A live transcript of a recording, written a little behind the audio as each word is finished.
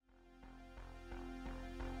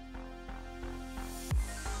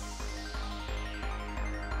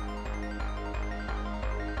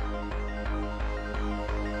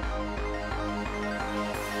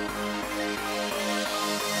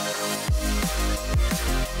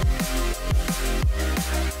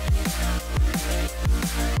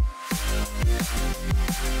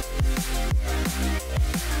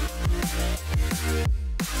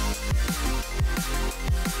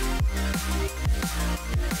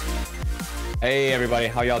Hey everybody,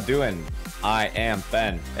 how y'all doing? I am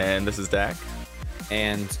Ben, And this is Dak.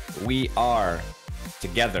 and we are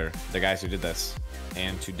together, the guys who did this.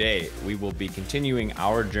 And today we will be continuing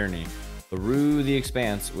our journey through the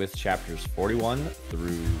Expanse with chapters 41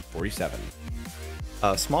 through 47.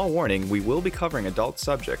 A small warning, we will be covering adult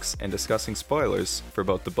subjects and discussing spoilers for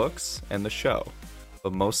both the books and the show,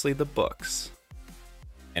 but mostly the books.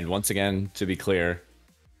 And once again, to be clear,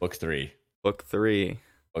 book 3. Book 3.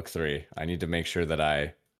 Book 3. I need to make sure that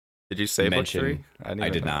I Did you say mention. book 3? I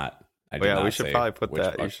did not. I did Oh, yeah, not we should say probably put which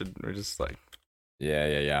that. book. We're just like,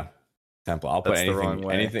 Yeah. Temple. I'll put That's the wrong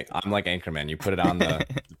way. anything. I'm like Anchorman. You put it on the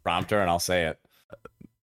prompter and I'll say it.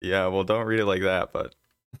 yeah, well, don't read it like that, but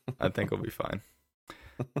I think we'll be fine.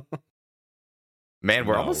 Man,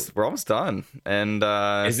 we're No. almost done. And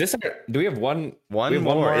Is this? Do we have one? one we have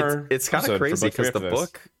one more. more It's kind episode of for crazy book three because the after this.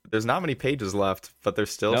 book, there's not many pages left, but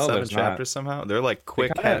there's still No, 7 there's not. chapters somehow. They're like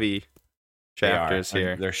quick, kinda- heavy They are. chapters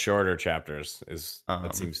here. They're shorter chapters. That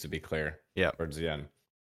Um, seems to be clear. yeah. Towards the end,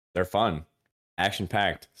 they're fun, action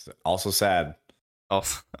packed. Also sad.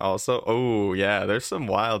 Also, oh yeah, there's some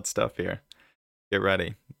wild stuff here. Get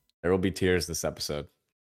ready. There will be tears this episode.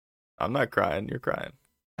 I'm not crying. You're crying.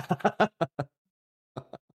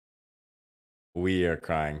 We are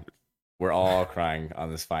crying. We're all crying on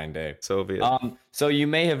this fine day. So be it. So you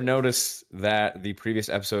may have noticed that the previous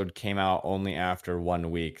episode came out only after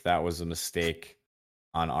 1 week. That was a mistake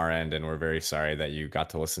on our end, and we're very sorry that you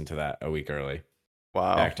got to listen to that a week early.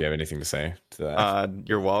 Wow. Jack, do you have anything to say to that?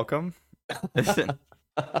 You're welcome. If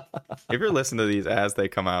you're listening to these as they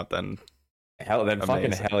come out, then Hell, then fucking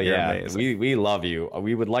amazing. hell You're yeah. amazing. We love you.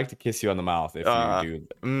 We would like to kiss you on the mouth if you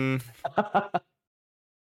do.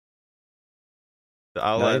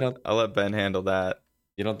 I'll No, you don't. let Ben handle that.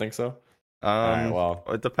 You don't think so? Alright, well.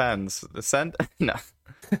 It depends. No.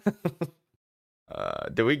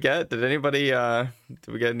 Did we get any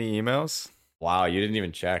emails? Wow, you didn't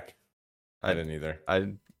even check. I I- didn't either.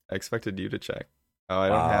 I expected you to check. Oh, I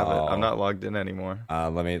don't have it. Wow. I'm not logged in anymore.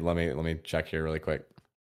 Let me check here really quick.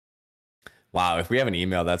 Wow, if we have an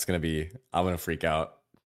email, I'm gonna freak out.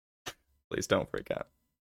 Please don't freak out.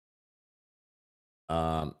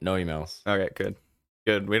 No emails. Okay, good.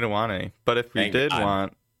 Good. We don't want any. But if we Thank did God.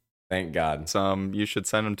 want Thank God. some, you should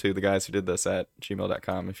send them to the guys who did this at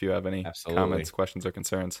gmail.com if you have any Absolutely. comments, questions, or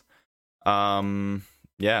concerns.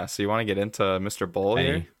 Yeah, so you want to get into Mr. Bull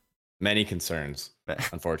here? Many concerns,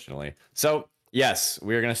 unfortunately. So, yes,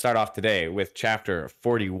 we're going to start off today with chapter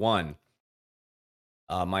 41.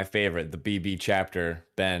 My favorite, the BB chapter.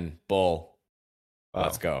 Ben, Bull. Wow.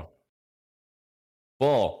 Let's go.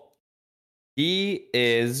 Bull. He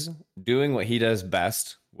is doing what he does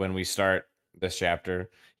best when we start this chapter.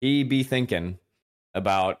 He be thinking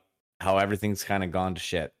about how everything's kind of gone to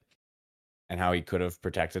shit and how he could have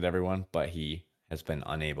protected everyone, but he has been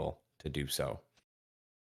unable to do so.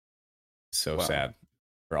 So Wow. sad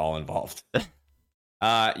for all involved.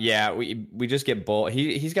 Yeah, we just get Bull.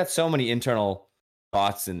 He's got so many internal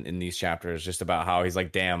thoughts in these chapters just about how he's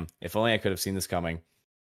like, damn, if only I could have seen this coming.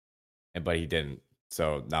 But he didn't.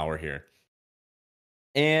 So now we're here.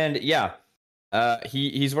 And yeah,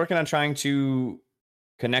 he's working on trying to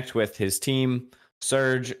connect with his team,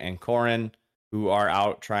 Serge and Corin, who are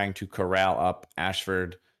out trying to corral up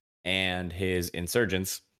Ashford and his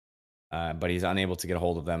insurgents. But he's unable to get a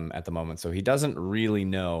hold of them at the moment. So he doesn't really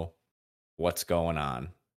know what's going on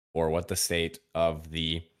or what the state of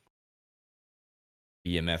the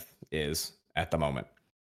behemoth is at the moment.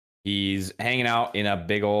 He's hanging out in a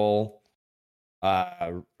big old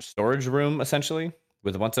storage room, essentially,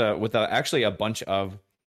 with actually a bunch of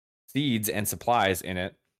seeds and supplies in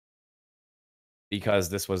it, because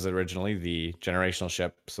this was originally the generational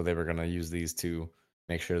ship, so they were going to use these to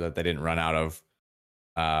make sure that they didn't run out of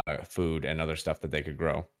food and other stuff that they could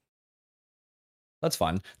grow. That's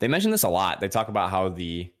fun. They mention this a lot. They talk about how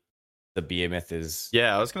the behemoth is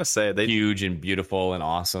Yeah, I was going to say, huge and beautiful and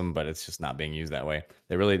awesome, but it's just not being used that way.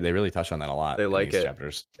 They really touch on that a lot. They in like these it.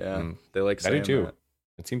 chapters. yeah, they like I do saying too. that.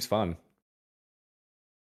 It seems fun.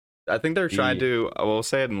 I think they're trying to, we'll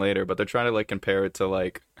say it in later, but they're trying to like compare it to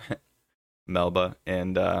like Melba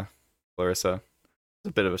and Clarissa. It's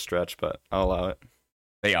a bit of a stretch, but I'll allow it.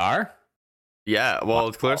 They are? Yeah, well,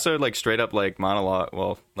 Wow. Clarissa like straight up like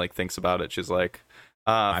monologue, like thinks about it. She's like,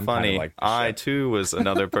 I'm kinda funny. like this I shit." too was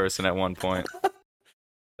another person at one point.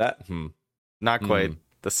 That Not quite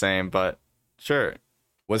the same, but sure.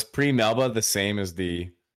 was pre-Melba the same as the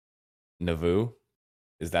Nauvoo?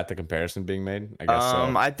 Is that the comparison being made? I guess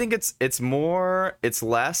so. I think it's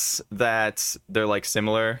less that they're like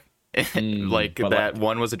similar like but that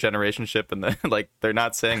one was a generation ship, and like they're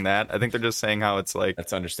not saying that. I think they're just saying how it's like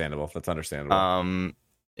that's understandable. That's understandable.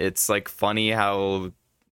 it's like funny how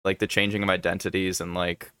like the changing of identities and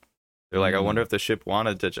like they're like, I wonder if the ship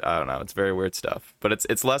wanted to. I don't know. It's very weird stuff, but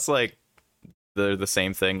it's less like they're the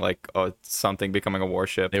same thing. Like something becoming a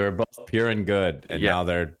warship. They were both pure and good, and Yeah. now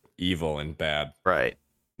they're evil and bad. Right.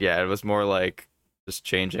 Yeah, it was more like just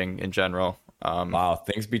changing in general. Wow,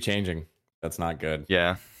 things be changing. That's not good.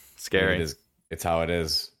 Yeah, scary. It is. It's how it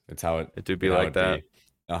is. It's how it. It do be like that.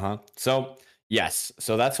 So yes.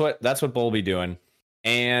 So that's what Bull be doing,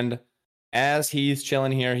 and as he's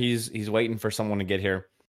chilling here, he's waiting for someone to get here,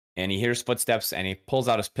 and he hears footsteps, and he pulls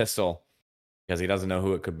out his pistol because he doesn't know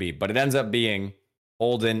who it could be, but it ends up being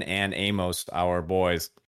Holden and Amos, our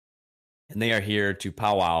boys, and they are here to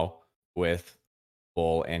powwow with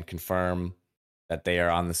Bull and confirm that they are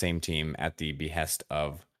on the same team at the behest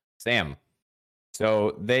of Sam.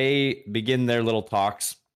 So they begin their little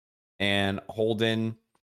talks, and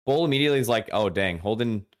Bull immediately is like, "Oh dang,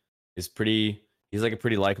 Holden is pretty. He's like a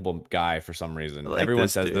pretty likable guy for some reason. Like Everyone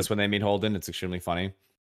this says dude. this when they meet Holden. It's extremely funny.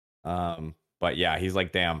 But yeah, he's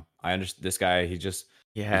like, damn, I understand this guy. He just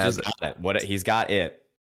got it. He's got it.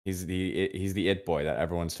 He's the it boy that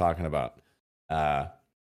everyone's talking about.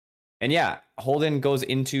 And yeah, Holden goes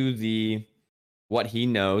into what he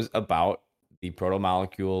knows about the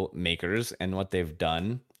proto-molecule makers and what they've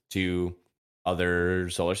done to other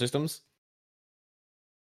solar systems,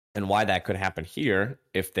 and why that could happen here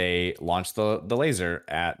if they launch the laser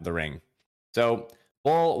at the ring. So,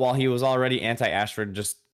 Bull, while he was already anti-Ashford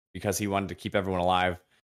just because he wanted to keep everyone alive,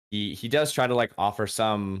 he does try to like offer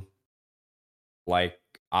some like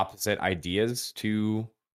opposite ideas to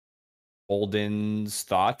Holden's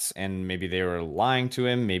thoughts, and maybe they were lying to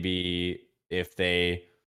him. Maybe if they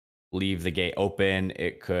leave the gate open,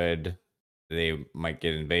 they might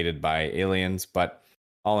get invaded by aliens. But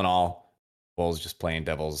all in all, Bull's just playing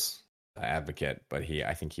devil's advocate. But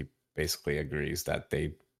I think he basically agrees that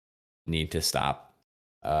they need to stop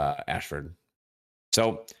Ashford.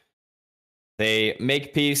 So they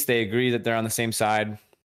make peace. They agree that they're on the same side,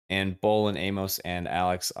 and Bull and Amos and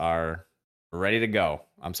Alex are ready to go.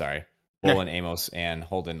 I'm sorry. Bull and Amos and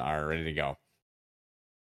Holden are ready to go.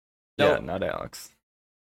 No, yeah, not Alex.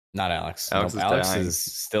 Not Alex. Alex, nope. Alex is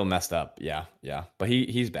still messed up. Yeah. But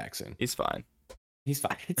he's back soon. He's fine. He's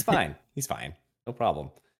fine. It's fine. He's fine. No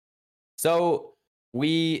problem. So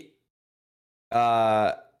we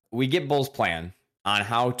get Bull's plan on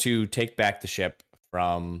how to take back the ship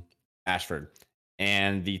from Ashford.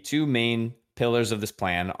 And the two main pillars of this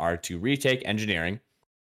plan are to retake engineering,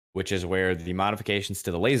 which is where the modifications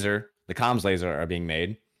to the comms laser are being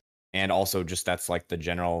made. And also just that's like the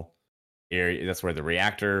general area. That's where the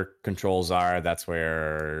reactor controls are. That's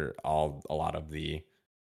where a lot of the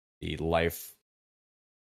life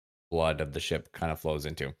blood of the ship kind of flows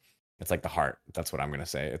into. It's like the heart. That's what I'm going to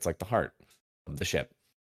say. It's like the heart of the ship.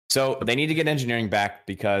 So they need to get engineering back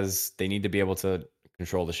because they need to be able to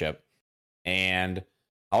control the ship. And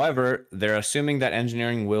however, they're assuming that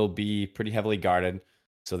engineering will be pretty heavily guarded.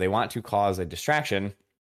 So they want to cause a distraction.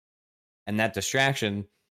 And that distraction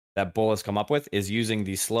that Bull has come up with is using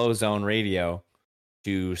the slow zone radio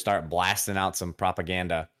to start blasting out some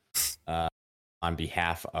propaganda on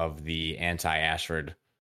behalf of the anti-Ashford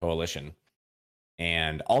coalition.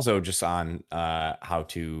 And also just on how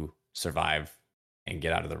to survive and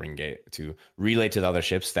get out of the ring gate, to relay to the other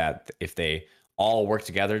ships that if they all work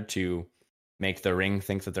together to make the ring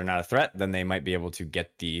think that they're not a threat, then they might be able to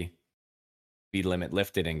get the speed limit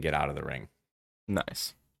lifted and get out of the ring.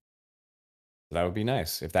 Nice. That would be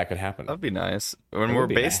nice if that could happen. That'd be nice. When we're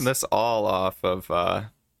basing this all off of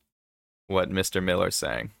what Mr. Miller's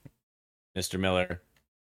saying. Mr. Miller,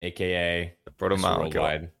 aka the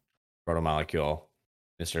proto-molecule. Proto-molecule,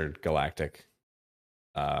 Mr. Galactic.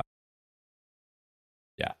 Yeah,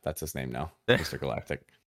 that's his name now. Mr. Galactic.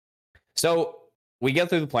 So we get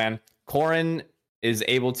through the plan. Corin is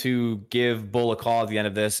able to give Bull a call at the end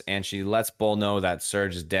of this, and she lets Bull know that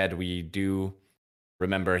Surge is dead. We do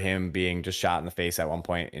remember him being just shot in the face at one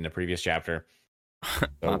point in a previous chapter.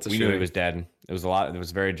 So we knew he was dead. It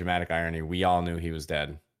was very dramatic irony. We all knew he was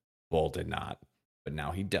dead. Bull did not, but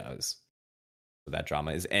now he does. So that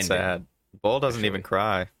drama is ending. Sad. Bull doesn't even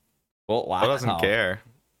cry. Bull doesn't care.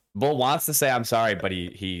 Bull wants to say I'm sorry, but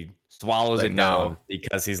he swallows it down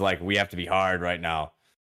because he's like, we have to be hard right now.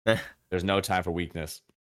 There's no time for weakness.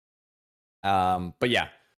 But yeah,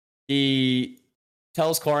 he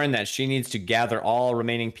tells Corin that she needs to gather all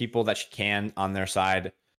remaining people that she can on their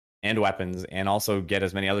side and weapons, and also get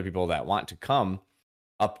as many other people that want to come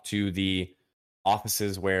up to the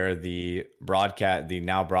offices where the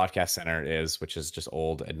now broadcast center is, which is just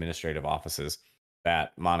old administrative offices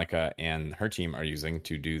that Monica and her team are using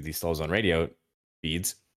to do the Slow Zone radio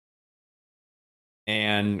feeds.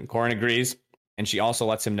 And Corin agrees, and she also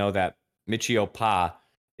lets him know that Michio Pa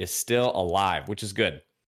is still alive, which is good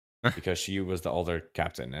because she was the older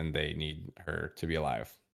captain and they need her to be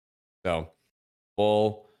alive. So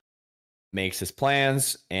Bull makes his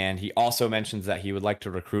plans, and he also mentions that he would like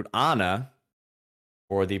to recruit Anna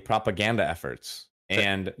for the propaganda efforts.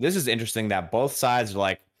 And this is interesting that both sides are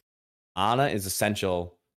like, Anna is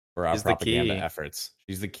essential for our propaganda efforts.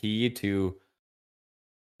 She's the key to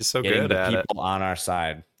so getting good the at people it. on our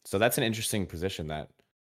side. So that's an interesting position that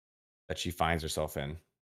she finds herself in.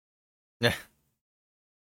 Yeah.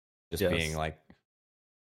 Just being like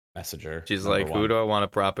messenger. She's like, who do I want to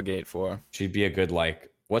propagate for? She'd be a good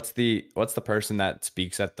what's the person that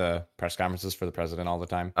speaks at the press conferences for the president all the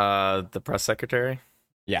time? The press secretary?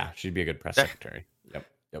 Yeah, she'd be a good press secretary.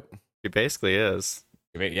 Yep. She basically is.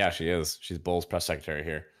 Yeah, she is. She's Bull's press secretary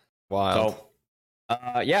here. Wild.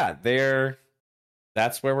 So,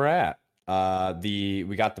 that's where we're at.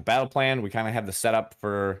 We got the battle plan. We kind of have the setup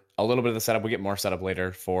for a little bit of the setup. We get more setup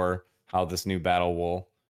later for how this new battle will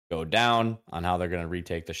go down, on how they're going to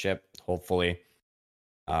retake the ship. Hopefully,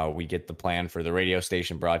 we get the plan for the radio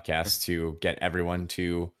station broadcast to get everyone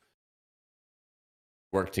to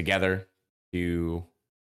work together to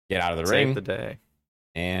get out of the ring. Save the day.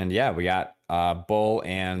 And yeah, we got Bull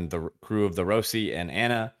and the crew of the Rossi and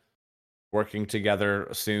Anna working together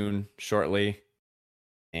shortly.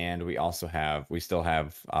 And we still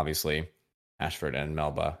have obviously Ashford and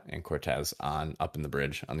Melba and Cortez up in the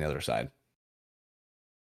bridge on the other side.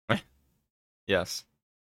 Yes.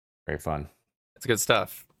 Very fun. It's good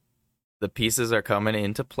stuff. The pieces are coming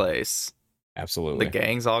into place. Absolutely. The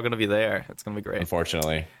gang's all going to be there. It's going to be great.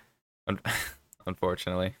 Unfortunately.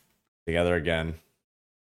 Together again.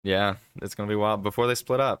 Yeah, it's going to be wild before they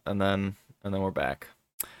split up, and then we're back.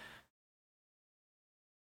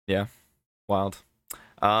 Yeah. Wild.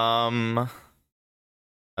 I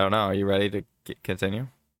don't know. Are you ready to continue?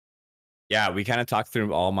 Yeah, we kind of talked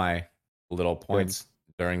through all my little points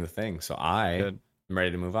during the thing, so I'm ready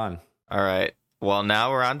to move on. All right. Well, now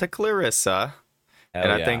we're on to Clarissa.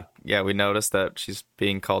 I think, we noticed that she's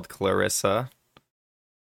being called Clarissa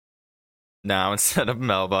now instead of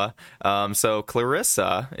Melba. So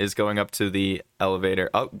Clarissa is going up the elevator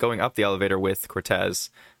with Cortez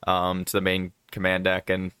to the main command deck,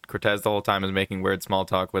 and Cortez the whole time is making weird small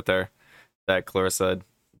talk with her that Clarissa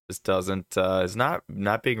just is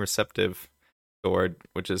not being receptive toward,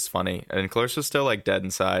 which is funny. And Clarissa's still like dead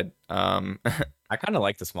inside. I kind of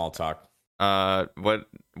like the small talk. What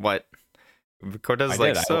Cortez is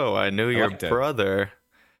like, I knew your brother.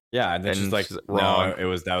 Yeah, and then she's like, wrong.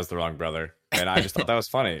 No, that was the wrong brother. And I just thought that was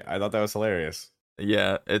funny. I thought that was hilarious.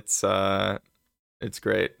 Yeah, it's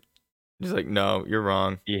great. He's like, no, you're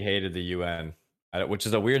wrong. He hated the UN, which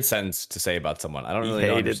is a weird sentence to say about someone. I don't really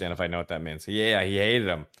understand if I know what that means. Yeah, he hated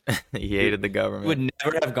them. He hated the government. He would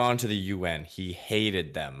never have gone to the UN. He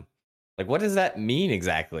hated them. Like, what does that mean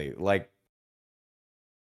exactly? Like,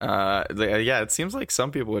 it seems like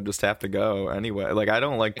some people would just have to go anyway. Like, I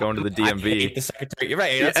don't like going to the DMV. I hate the secretary. You're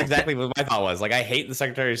right. That's exactly what my thought was. Like, I hate the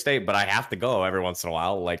Secretary of State, but I have to go every once in a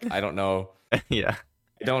while. Like, I don't know. Yeah.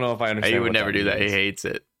 I don't know if I understand. He would never do that. He hates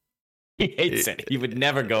it. He hates it. He would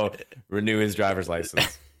never go renew his driver's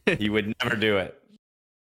license. He would never do it.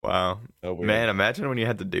 Wow. So man, imagine when you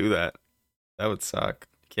had to do that. That would suck.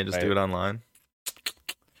 You can't just do it online.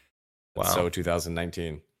 Wow. So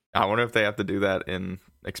 2019. I wonder if they have to do that in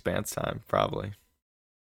Expanse time. Probably.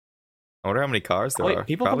 I wonder how many cars there are.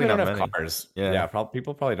 People probably don't have cars. Yeah,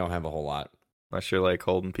 people probably don't have a whole lot. Unless you're like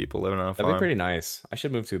holding people living on a farm. That'd be pretty nice. I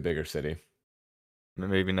should move to a bigger city.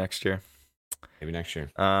 Maybe next year.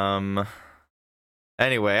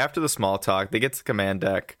 Anyway, after the small talk, they get to the command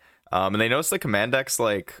deck. And they notice the command deck's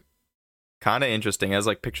like kind of interesting. It has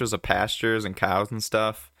like pictures of pastures and cows and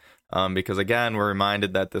stuff. Because again, we're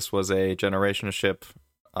reminded that this was a generation ship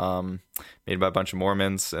made by a bunch of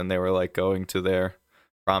Mormons, and they were like going to their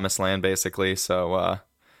promised land basically. So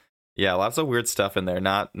lots of weird stuff in there.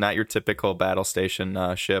 Not your typical battle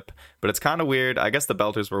station ship, but it's kind of weird. I guess the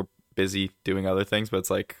Belters were busy doing other things, but it's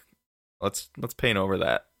like let's paint over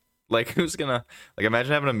that. Like, who's gonna, like,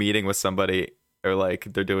 imagine having a meeting with somebody, or like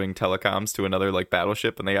they're doing telecoms to another like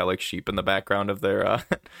battleship and they got like sheep in the background of their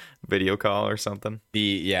video call or something.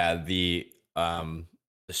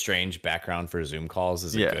 The strange background for Zoom calls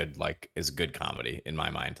is good comedy in my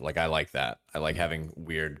mind. Like, I like that. I like having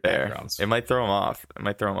weird backgrounds. It might throw them off.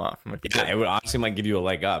 It would honestly might give you a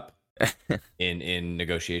leg up in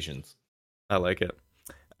negotiations. I like it.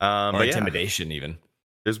 Or But yeah, intimidation, even.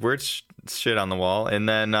 there's weird shit on the wall. And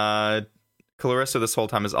then Clarissa this whole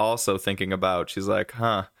time is also thinking about, she's like,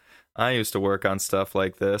 huh, I used to work on stuff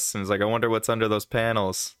like this. And it's like, I wonder what's under those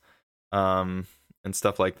panels, and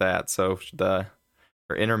stuff like that. So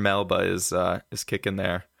her inner Melba is kicking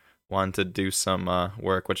there, wanting to do some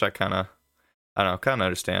work, which I don't know, kind of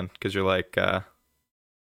understand, because you're like, I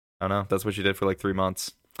don't know, that's what you did for like 3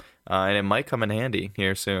 months. And it might come in handy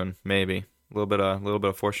here soon, maybe. A little bit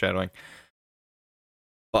of foreshadowing.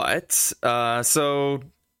 But so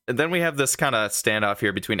then we have this kind of standoff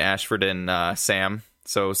here between Ashford and Sam.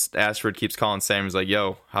 So Ashford keeps calling Sam. He's like,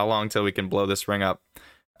 "Yo, how long till we can blow this ring up?"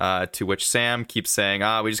 To which Sam keeps saying,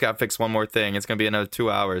 "We just gotta fix one more thing. It's gonna be another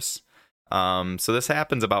 2 hours." So this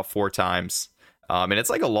happens about 4 times, and it's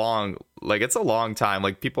like it's a long time.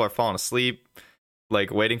 Like people are falling asleep,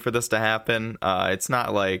 like waiting for this to happen. It's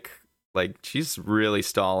not like she's really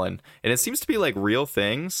stalling, and it seems to be like real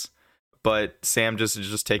things. But Sam is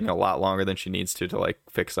just taking a lot longer than she needs to like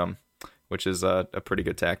fix them, which is a pretty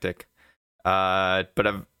good tactic.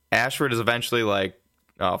 But Ashford is eventually like,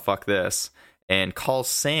 oh, fuck this, and calls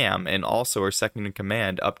Sam and also her second in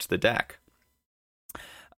command up to the deck.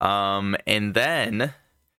 And then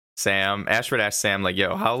Ashford asks Sam like,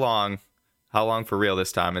 yo, how long for real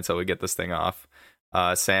this time until we get this thing off?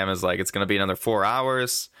 Sam is like, it's gonna be another 4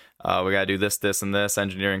 hours. We gotta do this, and this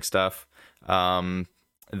engineering stuff.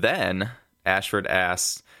 Then Ashford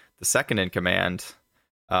asks the second in command,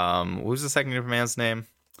 who's the second in command's name?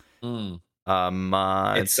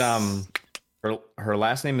 It's her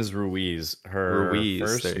last name is Ruiz. Her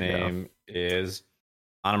first name is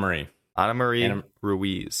Ana Marie. Ana Marie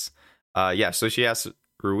Ruiz. Yeah, so she asks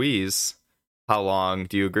Ruiz, how long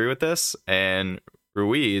do you agree with this? And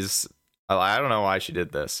Ruiz, I don't know why she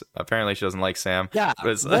did this. Apparently she doesn't like Sam. Yeah,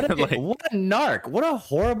 what a narc. What a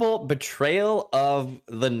horrible betrayal of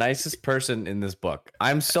the nicest person in this book.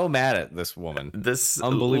 I'm so mad at this woman. This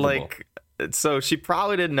unbelievable. So she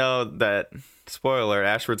probably didn't know that, spoiler,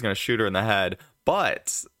 Ashford's going to shoot her in the head.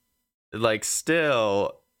 But, like,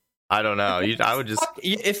 still, I don't know. I would just...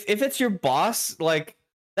 If it's your boss, like...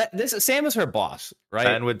 Sam is her boss, right?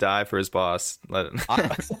 Ben would die for his boss.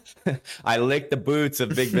 I lick the boots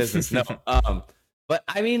of big business. No, but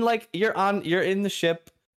I mean, like you're in the ship.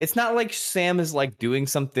 It's not like Sam is like doing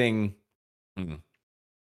something.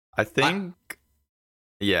 I think,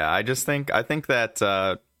 I think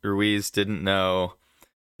that Ruiz didn't know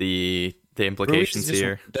the implications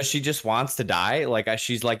here. Does she just wants to die? Like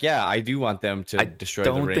she's like, yeah, I do want them to destroy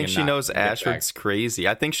the ring. I don't think she knows Ashford's crazy.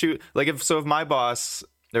 I think she like if my boss.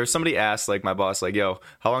 There was somebody asked, like, my boss, like, yo,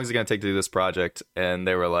 how long is it going to take to do this project? And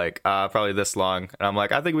they were like, probably this long. And I'm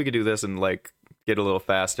like, I think we could do this and, like, get a little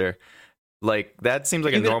faster. Like, that seems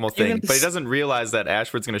like a normal thing. But he doesn't realize that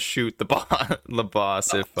Ashford's going to shoot the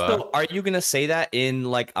boss if... So are you going to say that in,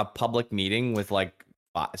 like, a public meeting with, like,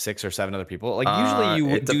 6 or 7 other people? Like, usually you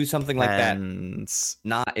would do something like that.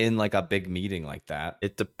 Not in, like, a big meeting like that.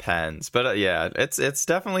 It depends. But, yeah, it's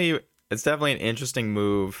definitely... It's definitely an interesting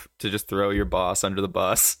move to just throw your boss under the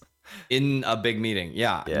bus in a big meeting.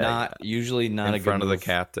 Usually not in front of the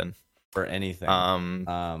captain or anything.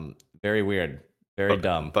 Very weird, very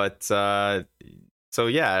dumb. But so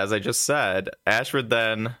yeah, as I just said, Ashford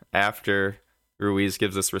then, after Ruiz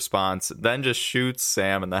gives this response, then just shoots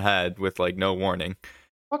Sam in the head with like no warning.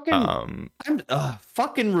 Fucking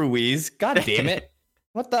Ruiz! God damn it!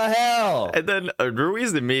 What the hell? And then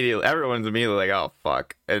everyone's immediately like, oh,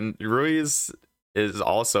 fuck. And Ruiz is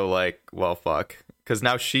also like, well, fuck. Because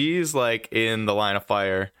now she's like in the line of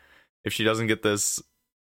fire. If she doesn't get this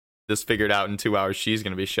figured out in 2 hours, she's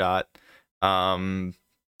going to be shot. So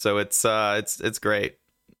it's great,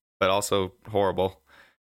 but also horrible.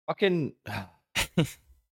 Fucking,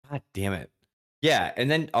 God damn it. Yeah.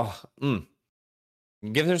 And then,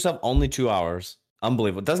 gives herself only 2 hours.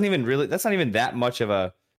 Unbelievable. That's not even that much of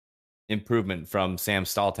a improvement from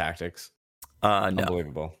Sam's stall tactics. No.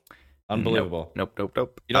 Unbelievable. Nope.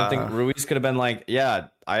 You don't think Ruiz could have been like, yeah,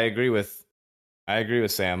 I agree with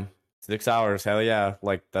Sam. 6 hours, hell yeah.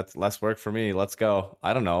 Like that's less work for me. Let's go.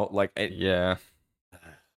 I don't know. Like yeah.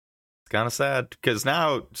 It's kind of sad because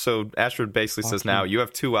now, so Ashford basically says now you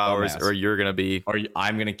have 2 hours or you're gonna be, or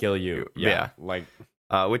I'm gonna kill you. Yeah. Like.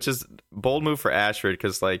 Which is bold move for Ashford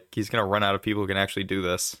because like he's gonna run out of people who can actually do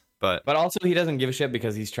this, but also he doesn't give a shit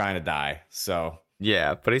because he's trying to die. So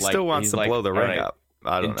yeah, but he still wants to blow the ring up.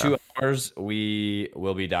 I don't know. In 2 hours we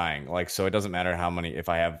will be dying. Like so, it doesn't matter how many. If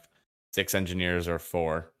I have 6 engineers or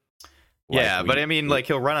 4. Yeah, but I mean, like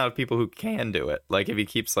he'll run out of people who can do it. Like if he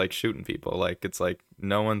keeps like shooting people, like it's like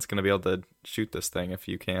no one's gonna be able to shoot this thing if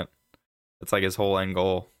you can't. It's like his whole end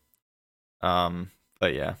goal.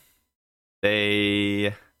 But yeah,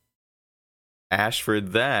 they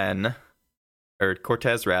Ashford then, or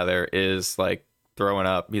Cortez rather, is like throwing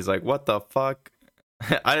up. He's like, "What the fuck?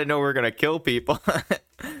 I didn't know we were gonna kill people."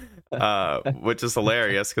 Which is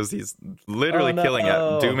hilarious because he's literally Oh killing it,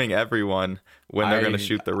 no! dooming everyone when they're gonna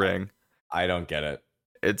shoot the ring. I don't get it.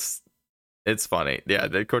 It's funny. Yeah,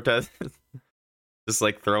 the Cortez just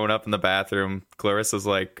like throwing up in the bathroom. Clarissa's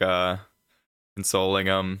like consoling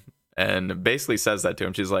him and basically says that to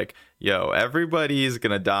him. She's like, "Yo, everybody's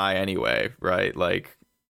gonna die anyway, right? Like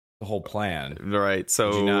The whole plan, right?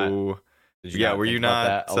 So did you yeah, not were think you about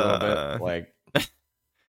not that a little bit? Like,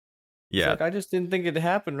 yeah, like, I just didn't think it'd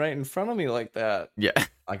happen right in front of me like that. yeah.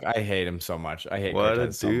 Like, I hate him so much. I hate What a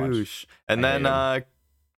Cortez so much. douche. And I hate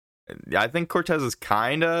then I think Cortez is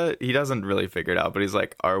he doesn't really figure it out, but he's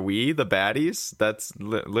like, "Are we the baddies?" That's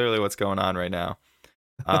literally what's going on right now.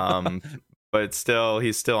 But still,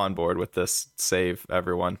 he's still on board with this save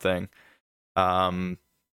everyone thing. And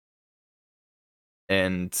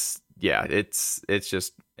yeah, it's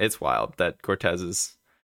wild that Cortez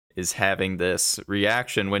is having this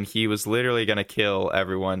reaction when he was literally going to kill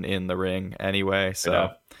everyone in the ring anyway.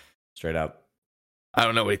 So straight up. I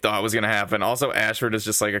don't know what he thought was going to happen. Also, Ashford is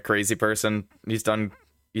just like a crazy person.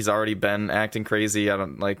 He's already been acting crazy. I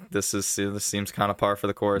don't like this seems kind of par for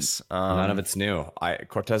the course. None of it's new.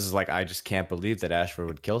 Cortez is like, I just can't believe that Ashford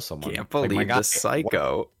would kill someone. Can't believe like, this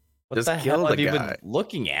psycho. What just the hell have you guy. been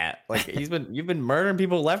looking at? Like, you've been murdering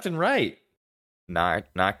people left and right. Not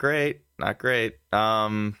great. But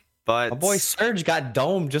my boy Serge got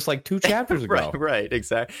domed just like 2 chapters ago. right,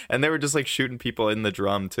 exactly. And they were just like shooting people in the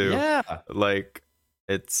drum too. Yeah, like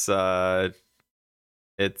it's I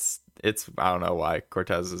don't know why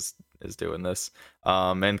Cortez is doing this.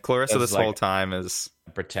 And Clarissa this whole time is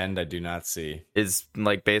pretend I do not see. Is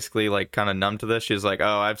like basically like kind of numb to this. She's like,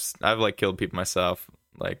 "Oh, I've like killed people myself.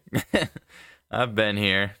 Like I've been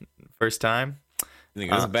here. First time." You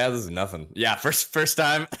think this is bad? This is nothing. Yeah, first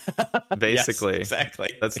time. Basically. Yes,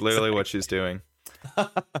 exactly. That's literally what she's doing.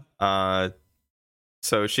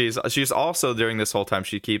 So she's also during this whole time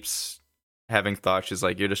she keeps having thoughts. She's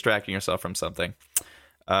like, "You're distracting yourself from something."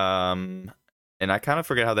 And I kind of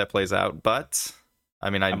forget how that plays out, but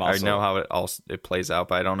I mean, I know how it plays out,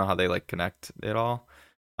 but I don't know how they like connect it all.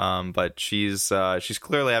 But she's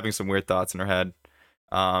clearly having some weird thoughts in her head.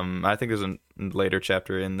 I think there's a later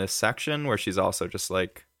chapter in this section where she's also just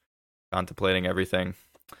like contemplating everything.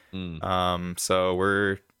 So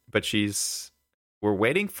we're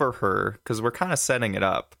waiting for her because we're kind of setting it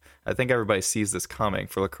up. I think everybody sees this coming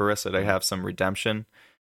for Clarissa to have some redemption.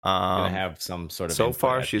 Gonna have some sort of. So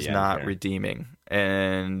far, she's not redeeming,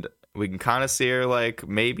 and we can kind of see her like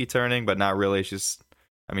maybe turning, but not really. She's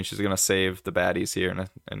gonna save the baddies here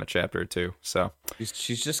in a chapter or two. So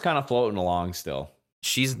she's just kind of floating along still.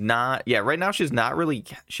 She's not. Yeah, right now she's not really.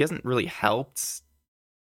 She hasn't really helped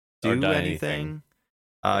do anything.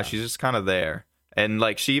 She's just kind of there. And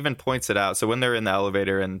like she even points it out. So when they're in the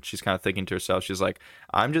elevator and she's kind of thinking to herself, she's like,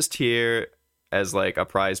 "I'm just here as like a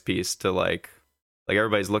prize piece to like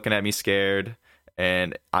everybody's looking at me scared."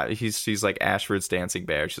 And she's like Ashford's dancing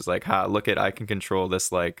bear. She's like, "Ha, look at, I can control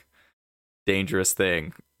this like dangerous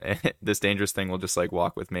thing. This dangerous thing will just like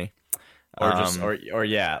walk with me." Or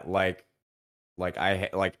yeah, like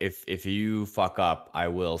if you fuck up, I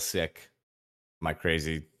will sick my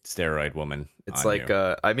crazy steroid woman. It's like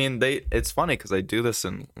I mean it's funny because they do this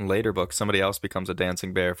in later books. Somebody else becomes a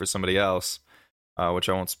dancing bear for somebody else, which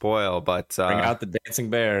I won't spoil, but bring out the dancing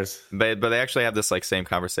bears. But they actually have this like same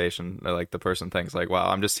conversation. Like the person thinks like, "Wow,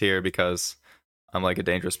 I'm just here because I'm like a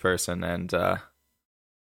dangerous person, and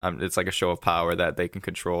it's like a show of power that they can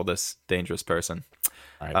control this dangerous person."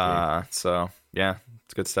 So yeah,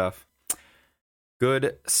 it's good stuff.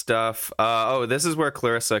 Good stuff. This is where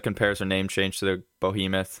Clarissa compares her name change to the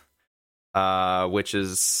Behemoth, which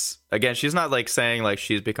is, again, she's not like saying like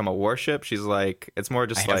she's become a warship. She's like, it's more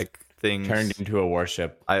just like things turned into a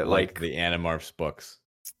warship. I like the Animorphs books.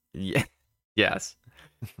 Yeah. Yes.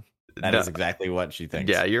 That is exactly what she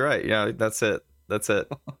thinks. Yeah, you're right. Yeah, that's it.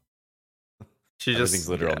 She Everything's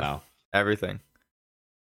literal now. Everything.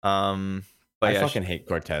 But I fucking hate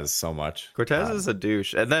Cortez so much. Cortez is a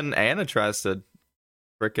douche, and then Anna tries to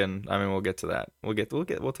freaking. I mean, we'll get to that.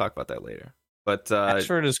 We'll talk about that later. But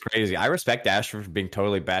Ashford is crazy. I respect Ashford for being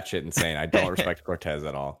totally batshit insane. I don't respect Cortez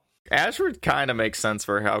at all. Ashford kind of makes sense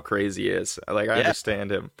for how crazy he is. Like, I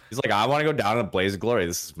understand him. He's like, I want to go down in a blaze of glory.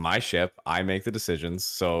 This is my ship. I make the decisions.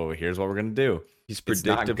 So here's what we're gonna do. He's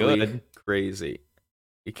predictably crazy.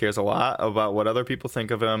 He cares a lot about what other people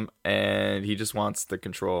think of him, and he just wants the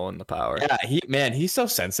control and the power. Yeah, he's so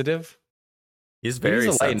sensitive. He's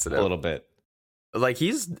very sensitive. A little bit. like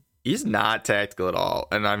he's not tactical at all.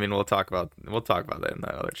 And I mean, we'll talk about that in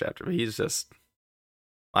that other chapter. But he's just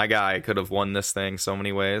my guy. Could have won this thing so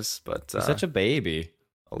many ways, but He's such a baby.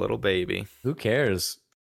 a little baby. Who cares?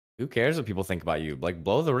 Who cares what people think about you? Like,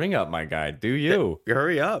 blow the ring up, my guy. Do you?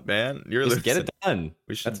 Hurry up, man. You're Just get it done.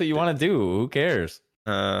 That's what you want to do. Who cares?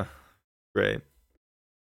 Great.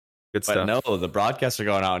 Good But stuff. no, the broadcasts are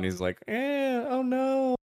going out, and he's like, oh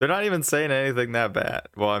no. They're not even saying anything that bad.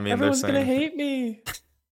 Well, I mean, Everyone's they're saying gonna hate me.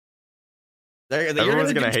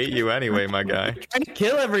 everyone's gonna hate you anyway, my guy. You're trying to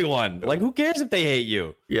kill everyone. Like, who cares if they hate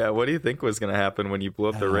you? Yeah, what do you think was gonna happen when you blew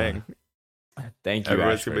up the ring? Thank you.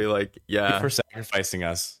 Everyone's gonna be like, Thank you for sacrificing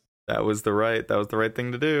us. That was the right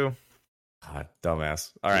thing to do. God,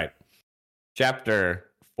 dumbass. All right. Chapter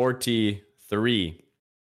 43.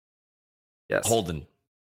 Yes. Holden,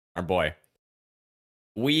 our boy.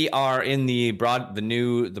 We are in the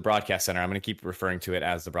broadcast center. I'm going to keep referring to it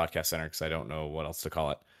as the broadcast center because I don't know what else to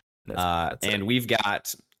call it. That's and we've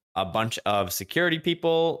got a bunch of security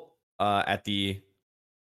people at the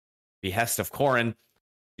behest of Corrin.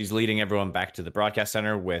 She's leading everyone back to the broadcast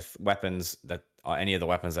center with weapons that any of the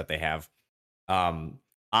weapons that they have.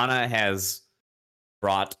 Anna has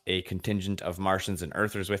brought a contingent of Martians and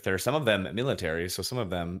Earthers with her. Some of them military, so some of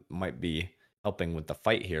them might be helping with the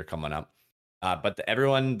fight here coming up. But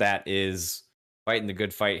everyone that is fighting the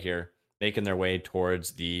good fight here, making their way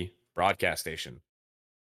towards the broadcast station.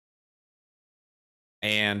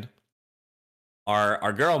 And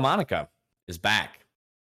our girl Monica is back.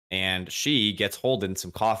 And she gets Holden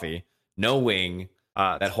some coffee, knowing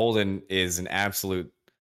that Holden is an absolute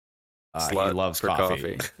slut. He loves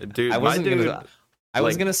coffee. Dude, I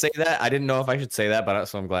was gonna say that. I didn't know if I should say that, but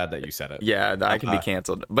so I'm glad that you said it. Yeah, I can be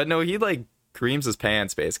canceled. But no, he like creams his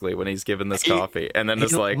pants basically when he's given this coffee, and then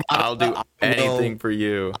it's like, I'll do anything for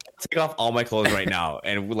you. I'll take off all my clothes right now,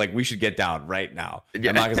 and like we should get down right now. Yeah.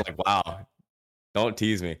 And Monica's like, wow, don't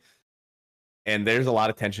tease me. And there's a lot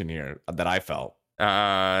of tension here that I felt.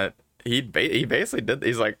 He basically did.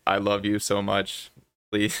 He's like, I love you so much.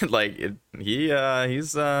 Please, like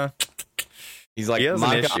he's like, he has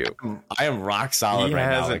an issue. I am rock solid right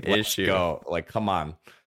now. Like, let's go. Like, come on.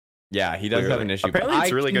 Yeah, he does have an issue. Apparently,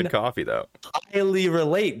 it's really good coffee, though. Highly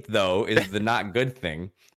relate, though, is the not good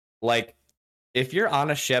thing. Like, if you're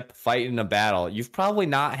on a ship fighting a battle, you've probably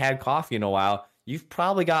not had coffee in a while. You've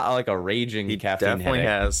probably got like a raging caffeine headache. He definitely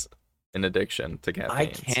has an addiction to caffeine. I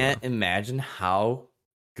can't imagine how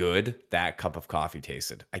good that cup of coffee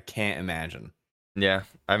tasted. I can't imagine. Yeah,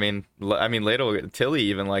 I mean, later Tilly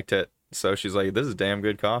even liked it, so she's like, "This is damn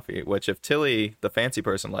good coffee." Which, if Tilly, the fancy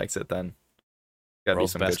person, likes it, then gotta be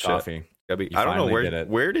some best good coffee. Shit. Gotta be. I don't know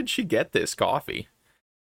where did she get this coffee.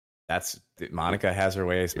 That's Monica has her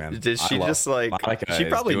ways, man. Did she just like? Monica she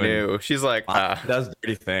probably knew. She's like, does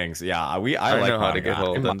dirty things. Yeah, I like know Monica. How to get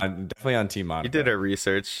hold. I'm definitely on team Monica. You did her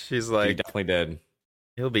research. She's like, she definitely did.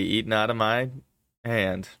 He'll be eaten out of my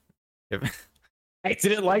hand. I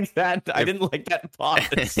didn't like that. I didn't like that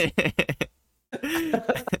pause.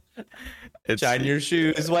 Shine your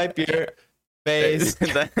shoes, wipe your face.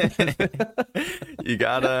 You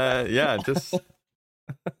gotta, just.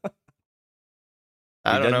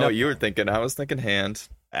 I don't know what you were thinking. I was thinking hand.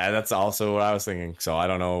 That's also what I was thinking. So I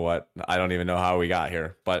don't even know how we got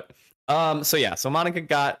here. But so Monica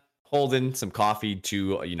got Holden some coffee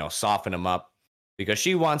to, soften him up because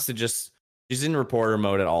she wants to she's in reporter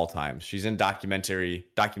mode at all times. She's in documentary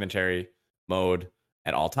mode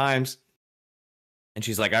at all times. And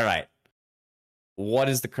she's like, all right, what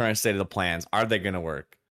is the current state of the plans? Are they going to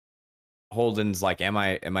work? Holden's like, am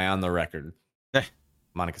I on the record?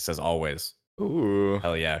 Monica says, always. Ooh.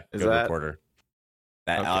 Hell yeah. Good reporter.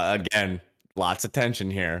 That okay. Again, lots of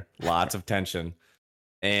tension here. Lots of tension.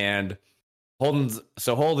 And Holden's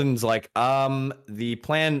like, the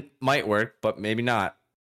plan might work, but maybe not.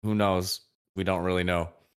 Who knows? We don't really know.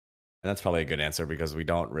 And that's probably a good answer because we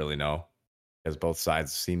don't really know. Because both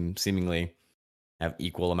sides seemingly have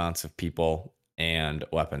equal amounts of people and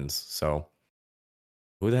weapons. So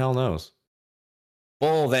who the hell knows?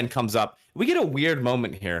 Bull then comes up. We get a weird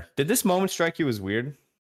moment here. Did this moment strike you as weird?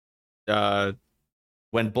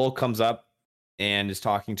 When Bull comes up and is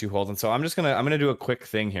talking to Holden. So I'm gonna do a quick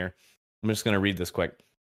thing here. I'm just gonna read this quick.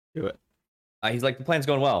 Do it. He's like, the plan's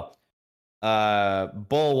going well.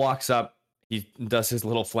 Bull walks up. He does his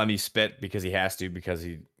little phlegmy spit because he has to, because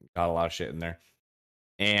he got a lot of shit in there.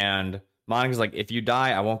 And Monica's like, if you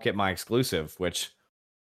die, I won't get my exclusive, which,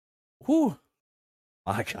 whew,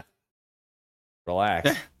 Monica,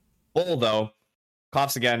 relax. Bull, though,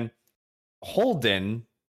 coughs again. Holden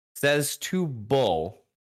says to Bull,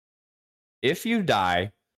 if you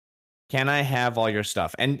die, can I have all your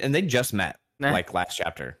stuff? And they just met. like last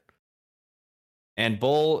chapter. And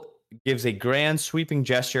Bull gives a grand sweeping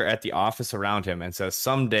gesture at the office around him and says,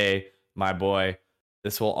 "Someday, my boy,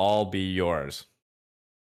 this will all be yours."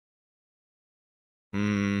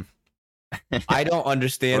 Hmm. I don't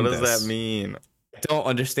understand What does this. that mean? I don't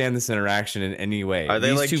understand this interaction in any way. Are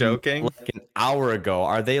they These like two joking? met, like an hour ago.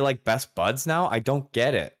 Are they like best buds now? I don't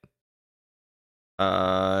get it.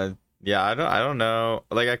 Yeah, I don't know.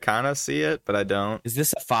 Like I kind of see it, but I don't. Is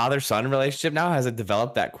this a father-son relationship now? Has it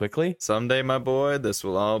developed that quickly? Someday, my boy, this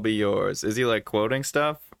will all be yours. Is he like quoting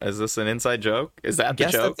stuff? Is this an inside joke? Is that the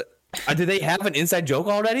Guess joke? do they have an inside joke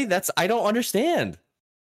already? I don't understand.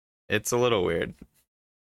 It's a little weird.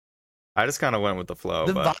 I just kind of went with the flow,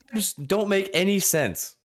 The but vibes don't make any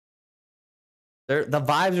sense. The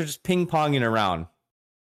vibes are just ping-ponging around.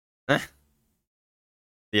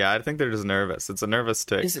 yeah, I think they're just nervous. It's a nervous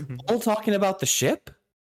tick. Is Bull talking about the ship?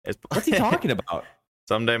 What's he talking about?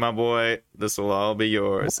 Someday, my boy, this will all be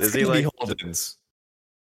yours. What's Is he like Holden's?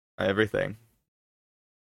 everything?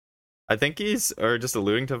 I think he's or just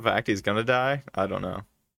alluding to the fact he's gonna die. I don't know.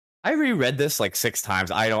 I reread this like 6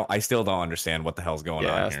 times. I still don't understand what the hell's going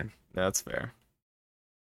on here. That's fair.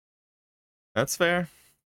 That's fair.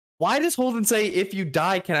 Why does Holden say, "If you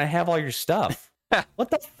die, can I have all your stuff"? What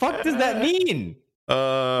the fuck does that mean?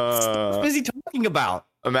 What is he talking about?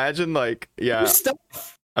 Imagine like, yeah. Your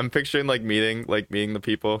stuff. I'm picturing like meeting the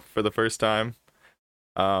people for the first time.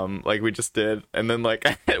 Like we just did, and then like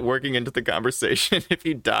working into the conversation, if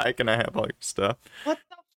you die, can I have all your stuff? What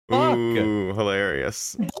the fuck? Ooh,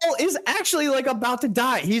 hilarious. Bull is actually like about to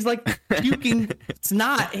die. He's like puking. It's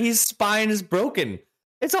not. His spine is broken.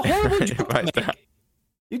 It's a horrible joke to make.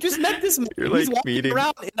 You just met this man. You're He's like walking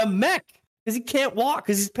around in a mech because he can't walk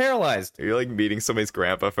because he's paralyzed. You're like meeting somebody's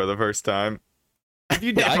grandpa for the first time. If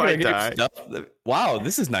you die, can I get your stuff? Wow,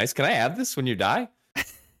 this is nice. Can I have this when you die?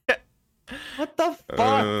 What the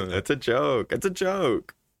fuck? It's a joke. It's a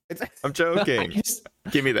joke. I'm joking.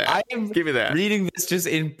 Give me that. I am Give me that. Reading this just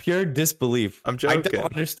in pure disbelief. I'm joking. I don't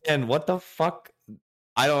understand what the fuck.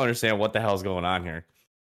 I don't understand what the hell's going on here.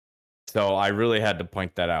 So I really had to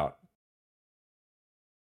point that out.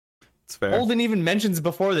 It's fair. Holden even mentions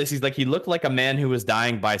before this, he's like, he looked like a man who was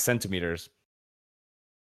dying by centimeters.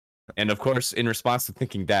 And of course, in response to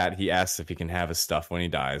thinking that, he asks if he can have his stuff when he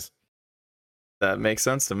dies. That makes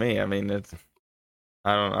sense to me. I mean, I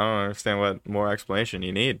don't understand what more explanation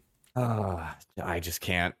you need. I just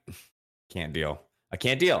can't deal. I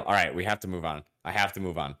can't deal. All right, we have to move on. I have to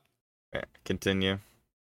move on. Okay, continue.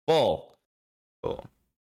 Bull. Cool.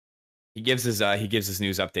 He gives his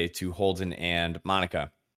news update to Holden and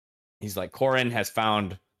Monica. He's like, Corin has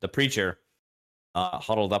found the preacher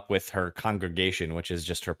huddled up with her congregation, which is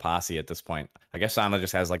just her posse at this point. I guess Sana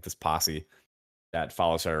just has like this posse that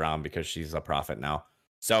follows her around because she's a prophet now.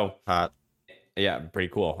 So, yeah, pretty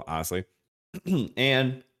cool, honestly.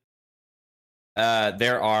 And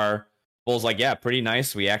there are Bull's like, yeah, pretty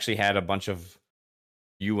nice. We actually had a bunch of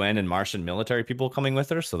UN and Martian military people coming with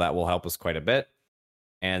her, so that will help us quite a bit.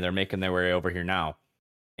 And they're making their way over here now.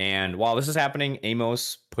 And while this is happening,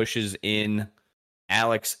 Amos pushes in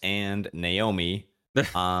Alex and Naomi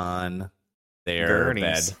on their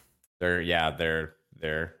bed.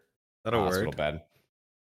 Their hospital bed.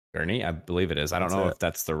 Gurney, I believe it is. I don't know if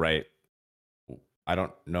that's the right. I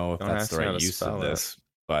don't know if that's the right use of this,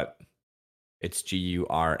 but it's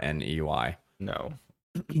Gurney. No.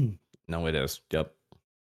 No, it is. Yep.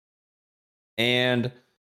 And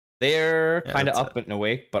they're kind of up and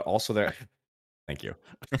awake, but also they're. Thank you.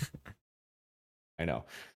 I know.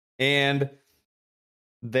 And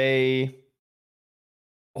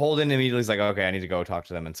Holden immediately is like, okay, I need to go talk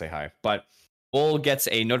to them and say hi. But Bull gets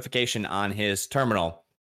a notification on his terminal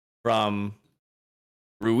from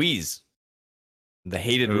Ruiz, the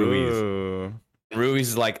hated Ruiz. Ruiz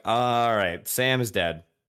is like, all right, Sam is dead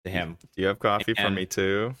to him. Do you have coffee for me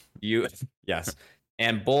too? Yes.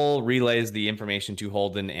 And Bull relays the information to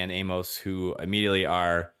Holden and Amos, who immediately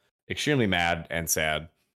are extremely mad and sad.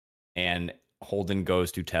 And Holden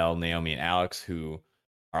goes to tell Naomi and Alex, who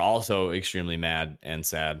are also extremely mad and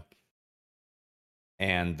sad.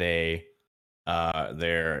 And it's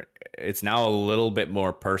now a little bit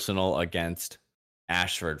more personal against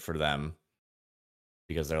Ashford for them,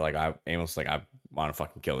 because they're like, Amos is like, I want to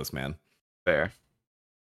fucking kill this man. Fair.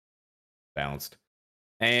 Bounced.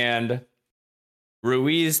 And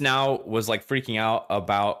Ruiz now was like freaking out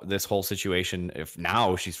about this whole situation. If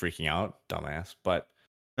now she's freaking out, dumbass. But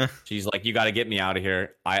she's like, you got to get me out of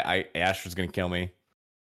here. Ashford's gonna kill me.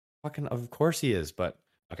 Fucking, of course he is. But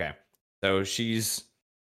okay, so she's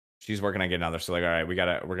working on getting out there. So like, all right, we're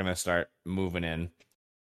gonna start moving in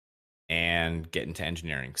and get into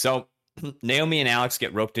engineering. So Naomi and Alex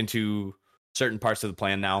get roped into certain parts of the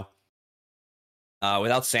plan now.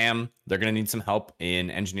 Without Sam, they're going to need some help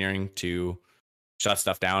in engineering to shut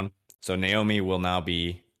stuff down. So Naomi will now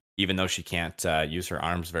be, even though she can't use her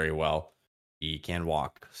arms very well, she can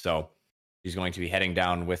walk. So she's going to be heading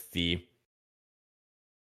down with the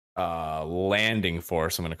landing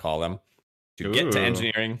force, I'm going to call them, to get to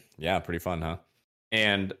engineering. Yeah, pretty fun, huh?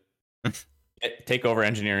 And take over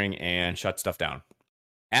engineering and shut stuff down.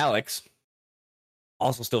 Alex,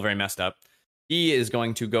 also still very messed up. He is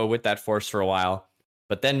going to go with that force for a while,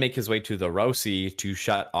 but then make his way to the Roci to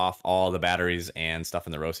shut off all the batteries and stuff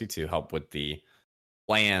in the Roci to help with the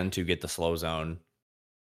plan to get the slow zone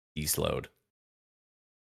deslowed.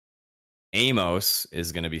 Amos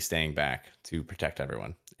is going to be staying back to protect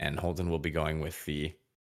everyone, and Holden will be going with the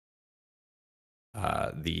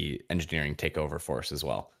engineering takeover force as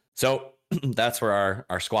well. So that's where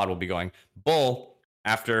our squad will be going. Bull,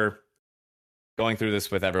 after going through this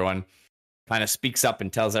with everyone, kind of speaks up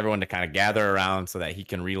and tells everyone to kind of gather around so that he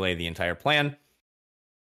can relay the entire plan.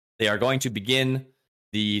 They are going to begin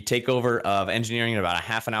the takeover of engineering in about a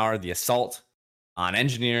half an hour, the assault on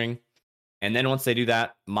engineering. And then once they do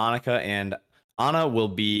that, Monica and Anna will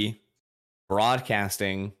be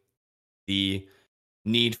broadcasting the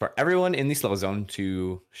need for everyone in the slow zone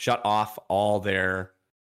to shut off all their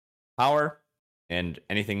power and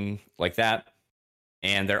anything like that.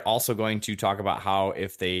 And they're also going to talk about how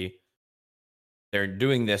if they're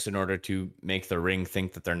doing this in order to make the ring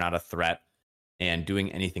think that they're not a threat, and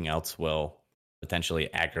doing anything else will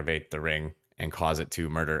potentially aggravate the ring and cause it to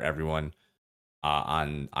murder everyone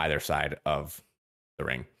on either side of the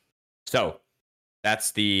ring. So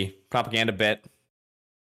that's the propaganda bit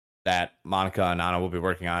that Monica and Anna will be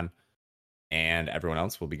working on, and everyone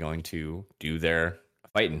else will be going to do their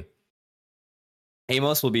fighting.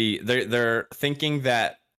 Amos will be, they're thinking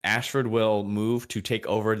that Ashford will move to take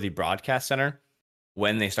over the broadcast center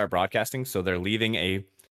when they start broadcasting. So they're leaving a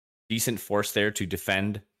decent force there to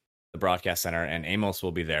defend the broadcast center, and Amos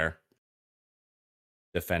will be there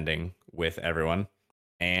defending with everyone.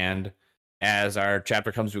 And as our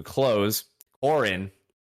chapter comes to a close, Orin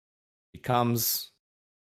comes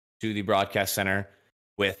to the broadcast center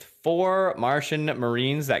with 4 Martian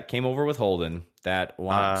Marines that came over with Holden that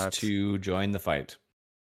want to join the fight.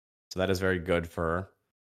 So that is very good for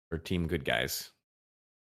Team Good Guys.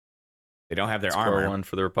 They don't have their armor. One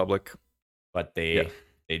for the Republic, but they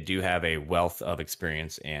do have a wealth of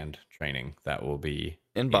experience and training that will be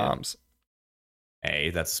in bombs.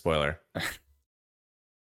 Hey, that's a spoiler.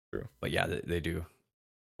 True. But yeah, they do.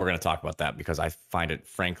 We're going to talk about that because I find it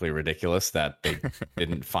frankly ridiculous that they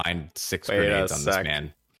didn't find 6 grenades on this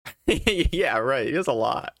man. Yeah, right. He has a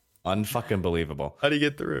lot. Unfucking believable. How do you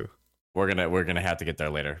get through? We're gonna have to get there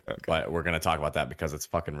later, okay. But we're gonna talk about that because it's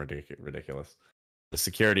fucking ridiculous. The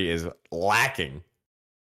security is lacking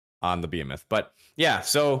on the behemoth. But yeah,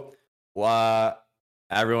 so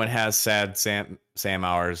everyone has sad Sam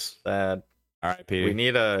hours. Sad. R.I.P. We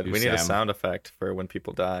need a sound effect for when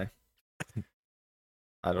people die.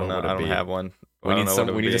 I don't know. I don't have one. We need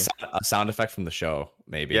a sound effect from the show,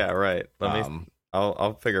 maybe. Yeah, right.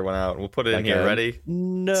 I'll figure one out. We'll put it in here. Ready?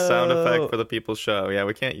 No. Sound effect for the People's Show. Yeah,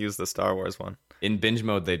 we can't use the Star Wars one. In binge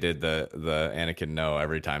mode, they did the Anakin no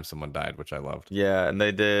every time someone died, which I loved. Yeah, and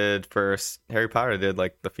they did first Harry Potter did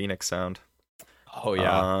like the Phoenix sound. Oh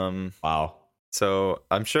yeah. Wow. So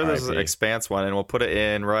I'm sure there's an Expanse one, and we'll put it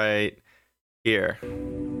in right here.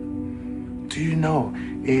 Do you know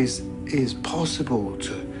is possible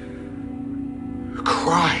to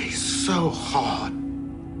cry so hard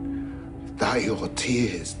that your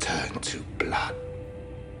tears turn to blood?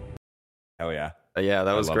 Hell yeah. Yeah,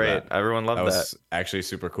 that was great. That. Everyone loved that. That was actually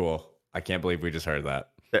super cool. I can't believe we just heard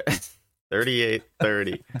that.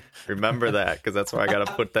 3830. Remember that, because that's why I got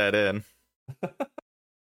to put that in.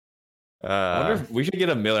 I wonder if we should get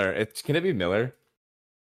a Miller. Can it be Miller?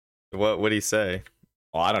 What would he say?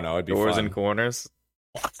 Well, I don't know. It'd be Doors fun. and corners.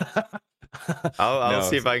 I'll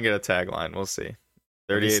see if I can get a tagline. We'll see.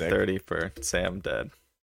 3830 for Sam dead.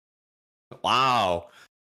 Wow.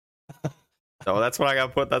 So that's what I got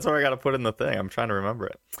to put. That's what I got to put in the thing. I'm trying to remember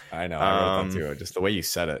it. I know. I wrote that too. Just the way you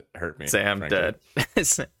said it hurt me. Sam frankly. Dead.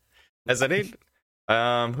 Has any?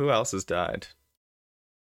 Who else has died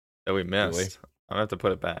that we missed? Julie. I'm gonna have to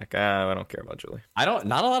put it back. I don't care about Julie. Not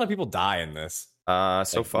a lot of people die in this.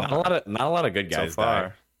 So far, not a lot of good guys so far.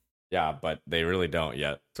 Die. Yeah, but they really don't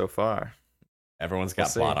yet. So far, everyone's got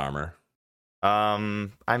plot armor.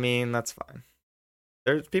 I mean that's fine.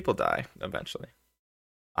 There's people die eventually.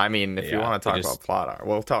 I mean, if you want to talk about plot arc,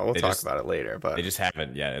 we'll talk about it later. But they just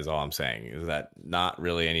haven't yet. Is all I'm saying. Is that not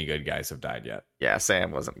really any good guys have died yet? Yeah,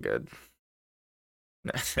 Sam wasn't good.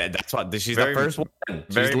 That's what she's the first one. She's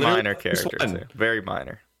very minor character too. Very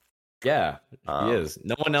minor. Yeah, he is.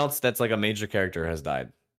 No one else that's like a major character has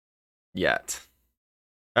died yet.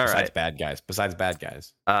 Besides bad guys.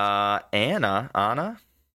 Anna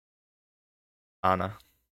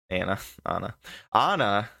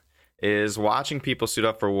is watching people suit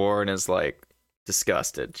up for war and is like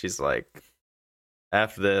disgusted. She's like,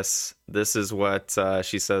 F this. This is what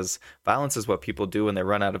she says. Violence is what people do when they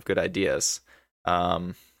run out of good ideas.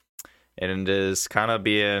 And it is kind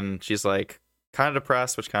of she's like kind of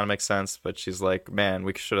depressed, which kind of makes sense. But she's like, man,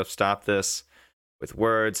 we should have stopped this with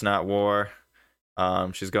words, not war.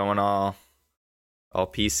 She's going all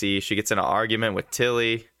PC. She gets in an argument with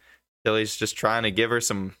Tilly. Tilly's just trying to give her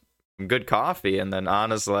some good coffee, and then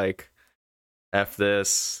Anna's like, F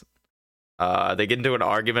this. They get into an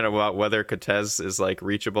argument about whether Cortez is like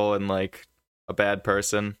reachable and like a bad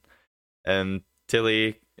person, and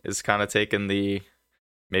Tilly is kind of taking the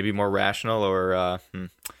maybe more rational or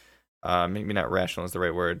maybe not rational is the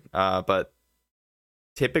right word, but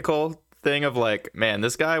typical thing of like, man,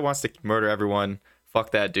 this guy wants to murder everyone.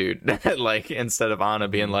 Fuck that dude. Like, instead of Anna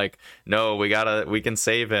being like, no, we can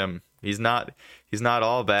save him. He's not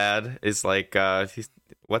all bad. It's like,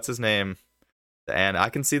 what's his name? And I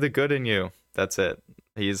can see the good in you. That's it.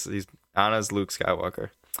 He's Anna's Luke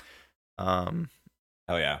Skywalker. Oh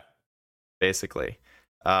yeah. Basically.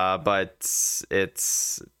 But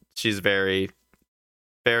she's very,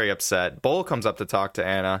 very upset. Bull comes up to talk to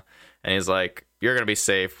Anna, and he's like, you're gonna be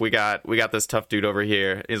safe. We got this tough dude over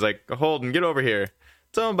here. He's like, Holden, get over here.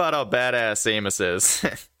 Tell him about how badass Amos is.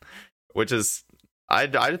 Which is,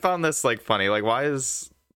 I found this like funny. Like, why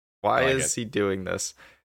is he doing this?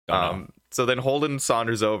 So then Holden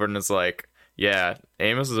saunters over and is like, yeah,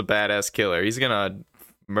 Amos is a badass killer. He's gonna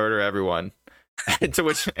murder everyone. To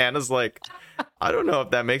which Anna's like, I don't know if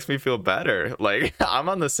that makes me feel better. Like, I'm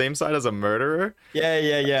on the same side as a murderer.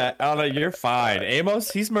 Yeah. Anna, you're fine.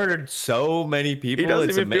 Amos, he's murdered so many people. He doesn't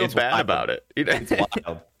even feel bad about it. It's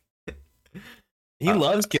wild. He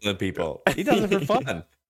loves killing people. He does it for fun.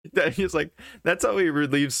 He's like, that's how he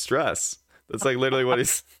relieves stress. That's like literally what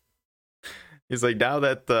he's like, now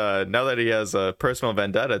that he has a personal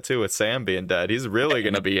vendetta too with Sam being dead, he's really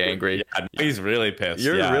gonna be angry. Yeah, he's really pissed.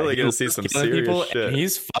 You're really gonna see some serious shit.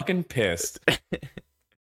 He's fucking pissed.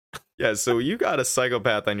 Yeah, so you got a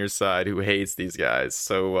psychopath on your side who hates these guys,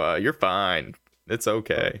 so you're fine. It's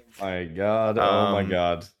okay. Oh my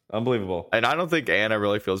god. Unbelievable. And I don't think Anna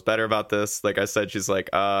really feels better about this. Like I said, she's like,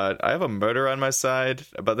 I have a murder on my side.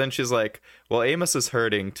 But then she's like, well, Amos is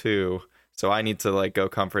hurting too, so I need to like go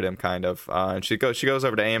comfort him, kind of. And she goes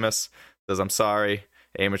over to Amos, says, I'm sorry.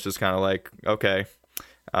 Amos just kind of like, okay.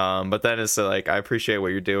 But then it's like, I appreciate what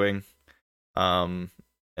you're doing. And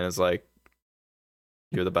it's like,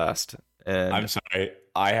 you're the best. And I'm sorry,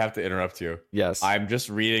 I have to interrupt you. Yes. I'm just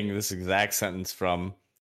reading this exact sentence from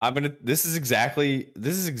this is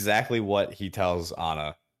exactly what he tells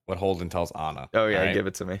Anna, what Holden tells Anna. Oh yeah, right? Give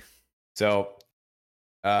it to me. So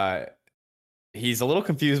he's a little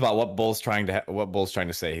confused about what Bull's trying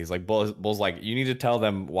to say. He's like, Bull's like, you need to tell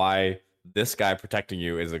them why this guy protecting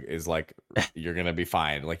you is like, you're gonna be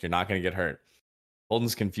fine, like you're not gonna get hurt.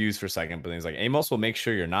 Holden's confused for a second, but then he's like, Amos will make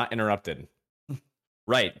sure you're not interrupted.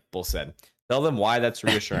 Right, Bull said. Tell them why that's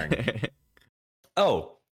reassuring.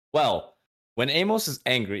 Oh, well, when Amos is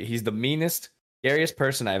angry, he's the meanest, scariest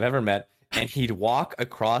person I've ever met, and he'd walk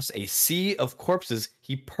across a sea of corpses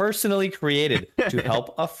he personally created to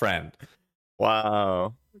help a friend.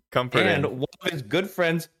 Wow. Comforting. And one of his good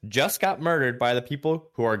friends just got murdered by the people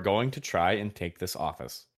who are going to try and take this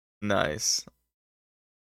office. Nice.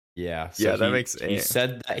 Yeah. So that makes sense. He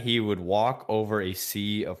said that he would walk over a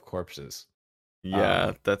sea of corpses.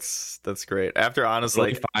 Yeah, that's great. After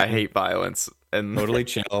honestly, like, I hate violence, and totally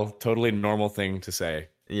chill, totally normal thing to say.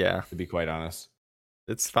 Yeah, to be quite honest,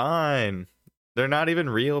 it's fine. They're not even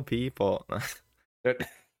real people.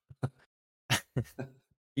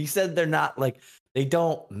 He said they're not, like, they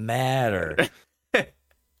don't matter. Sorry,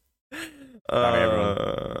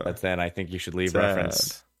 everyone. That's then. I think you should leave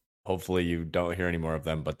reference. Hopefully you don't hear any more of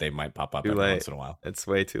them, but they might pop up every once in a while. It's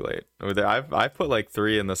way too late. I've put like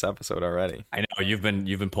 3 in this episode already. I know you've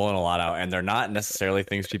been pulling a lot out, and they're not necessarily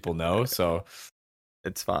things people know, so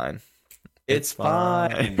it's fine. It's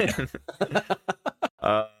fine.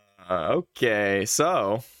 Okay,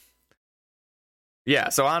 so yeah,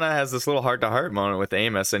 so Anna has this little heart-to-heart moment with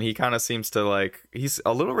Amos, and he kind of seems to like, he's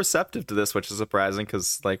a little receptive to this, which is surprising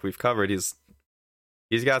because, like we've covered, he's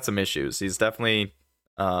got some issues. He's definitely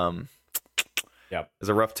Yep. It's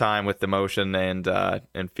a rough time with emotion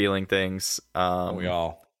and feeling things. We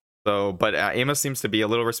all. So, but Amos seems to be a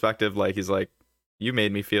little respective. Like he's like, you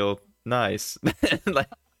made me feel nice. Like,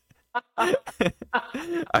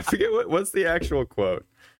 I forget what's the actual quote.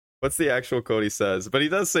 What's the actual quote he says? But he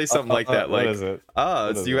does say something like that. Like, what is it?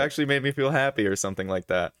 so you actually made me feel happy or something like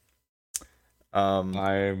that.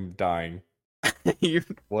 I'm dying.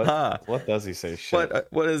 What does he say? Shit.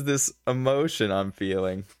 What is this emotion I'm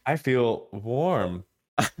feeling? I feel warm.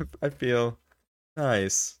 I feel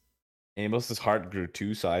nice. Amos's heart grew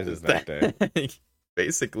 2 sizes that day.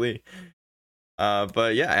 Basically.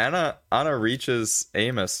 But yeah, Anna reaches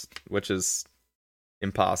Amos, which is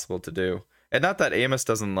impossible to do. And not that Amos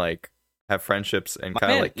doesn't like have friendships and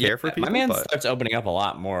kind of like care for people. My man but... starts opening up a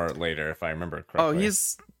lot more later, if I remember correctly.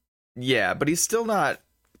 Oh, but he's still not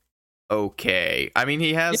okay. I mean,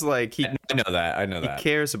 he has like I know that. He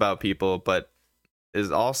cares about people, but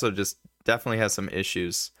is also just definitely has some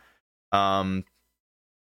issues. So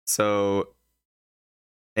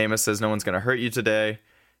Amos says no one's gonna hurt you today.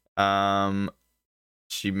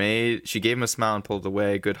 She gave him a smile and pulled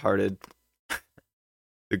away, good-hearted.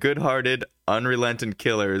 The good-hearted, unrelenting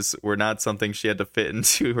killers were not something she had to fit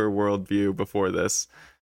into her worldview before this.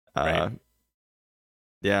 Right.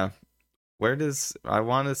 Yeah. Where does I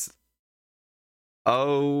want to?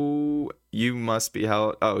 Oh, you must be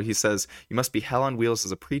hell. Oh, he says you must be hell on wheels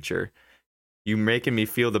as a preacher. You making me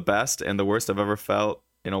feel the best and the worst I've ever felt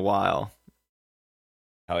in a while.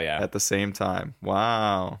 Hell yeah! At the same time,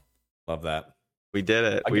 wow, love that. We did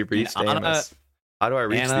it. We reached Amos. How do I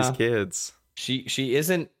reach these kids? She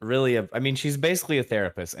isn't really I mean, she's basically a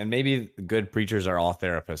therapist, and maybe good preachers are all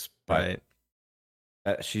therapists, but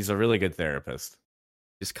she's a really good therapist.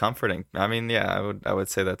 She's comforting. I mean, yeah, I would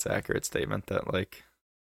say that's an accurate statement that like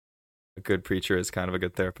a good preacher is kind of a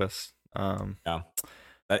good therapist. Yeah.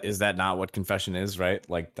 Is that not what confession is, right?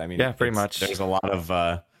 Like, I mean, yeah, pretty much. There's a lot of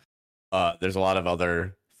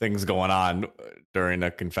other things going on during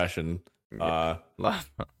a confession.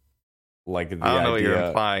 Like, I don't know what you're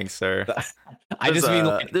implying, sir. I just mean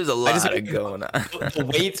like, there's a lot going on.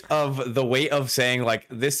 The weight of saying like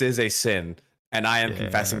this is a sin and I am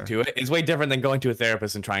confessing to it is way different than going to a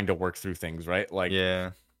therapist and trying to work through things, right? Like,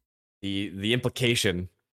 the implication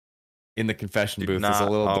in the confession booth is a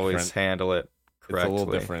little always different. Handle it correctly. It's a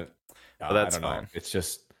little different. But that's fine. It's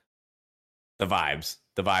just the vibes.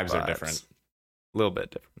 The vibes are different. A little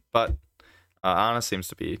bit different, but Anna seems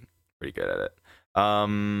to be pretty good at it.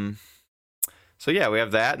 So yeah, we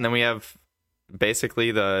have that, and then we have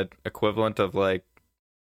basically the equivalent of like,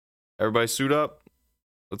 everybody suit up,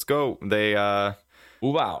 let's go. They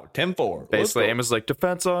move out 10-4. Basically, Amos is like,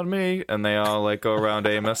 defense on me, and they all like go around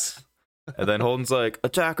Amos, and then Holden's like,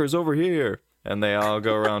 attackers over here, and they all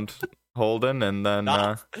go around Holden, and then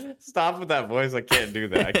stop with that voice. I can't do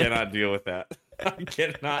that. I cannot deal with that. I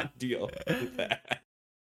cannot deal with that.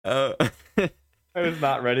 I was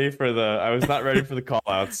not ready for the call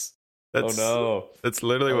outs. Oh no. That's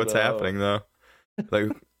literally what's happening though.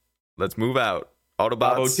 Like, let's move out. Autobots,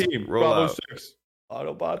 Bravo team, roll Bravo out. 6.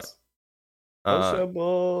 Autobots.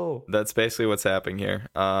 Assemble. That's basically what's happening here.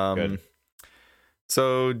 Good.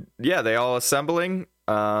 So yeah, they all assembling.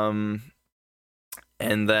 And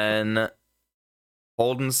then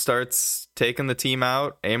Holden starts taking the team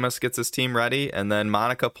out. Amos gets his team ready, and then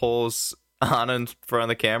Monica pulls Anna in front of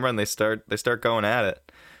the camera, and they start going at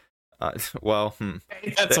it. That's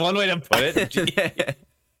one way to put it.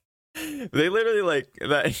 They literally like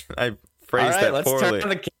that. I phrased that poorly.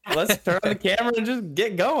 Let's turn on the camera and just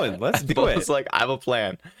get going. Let's do it. It's like, I have a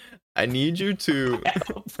plan. I need you to.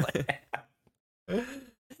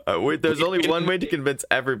 Wait, there's only one way to convince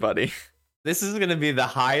everybody. This is going to be the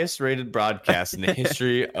highest rated broadcast in the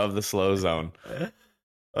history of the Slow Zone.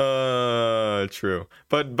 True.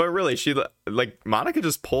 But really, she like Monica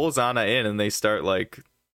just pulls Anna in, and they start like.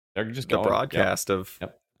 They're just the broadcast of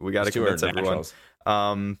we got to convince everyone.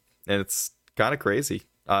 And it's kind of crazy.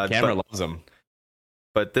 Camera loves them.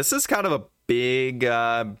 But this is kind of a big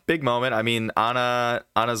moment. I mean,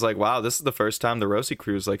 Anna's like, wow, this is the first time the Rosie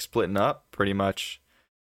crew's like splitting up pretty much,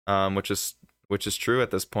 which is true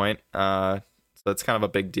at this point. So that's kind of a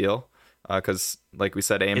big deal because, like we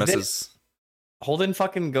said, Amos is Holden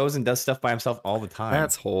fucking goes and does stuff by himself all the time.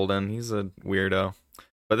 That's Holden. He's a weirdo.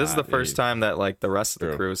 But this is the first time that like the rest of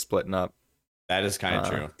the crew is splitting up. That is kind of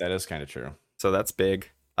true. That is kind of true. So that's big.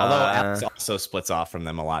 Although Alex also splits off from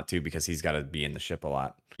them a lot too, because he's got to be in the ship a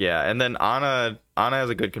lot. Yeah, and then Anna has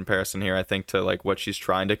a good comparison here, I think, to like what she's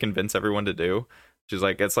trying to convince everyone to do. She's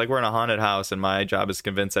like, it's like we're in a haunted house, and my job is to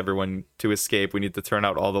convince everyone to escape. We need to turn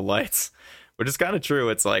out all the lights, which is kind of true.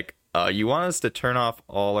 It's like You want us to turn off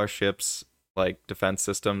all our ships, like defense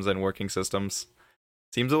systems and working systems?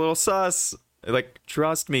 Seems a little sus. Like,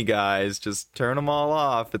 trust me, guys. Just turn them all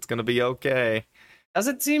off. It's gonna be okay. Does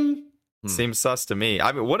it seem? Seems sus to me.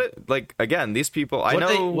 I mean, again, these people. I What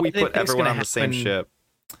know what we do they put think's everyone gonna on the same happen- ship.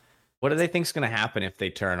 What do they think's going to happen if they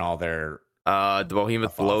turn all their? The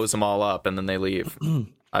behemoth blows them all up and then they leave.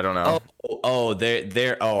 I don't know.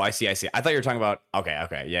 They're. Oh, I see. I thought you were talking about.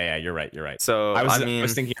 Okay. Yeah. You're right. So I mean,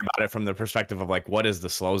 was thinking about it from the perspective of like, what is the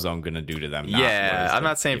slow zone going to do to them? I'm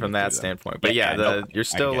not saying from that standpoint, but you're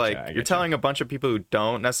still you're telling a bunch of people who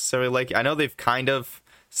don't necessarily like. I know they've kind of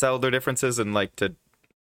settled their differences and like to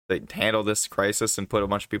handle this crisis and put a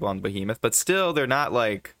bunch of people on the behemoth, but still they're not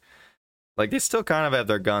like they still kind of have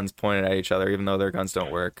their guns pointed at each other, even though their guns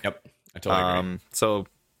don't work. Yep, I totally agree. So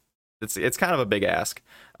it's kind of a big ask,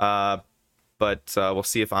 but we'll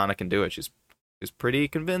see if Anna can do it. She's pretty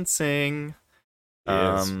convincing.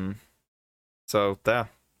 So yeah,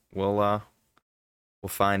 we'll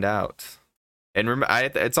find out. And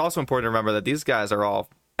it's also important to remember that these guys are all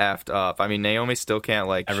effed up. I mean, Naomi still can't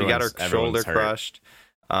she got her shoulder crushed.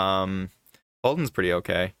 Holden's pretty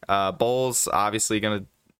okay. Bull's obviously gonna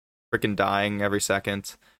freaking dying every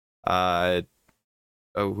second.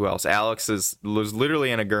 Who else? Alex was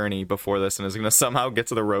literally in a gurney before this and is gonna somehow get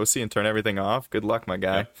to the Rosie and turn everything off. Good luck, my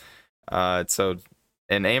guy. Yeah.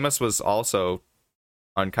 And Amos was also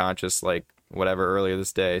unconscious, like whatever earlier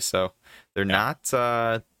this day. So they're not.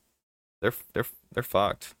 They're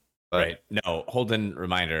fucked. But, right. No, Holden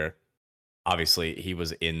reminder. Obviously, he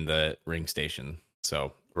was in the ring station,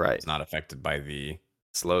 so it's not affected by the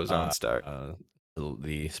slow zone start.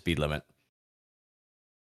 The speed limit.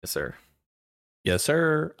 Yes,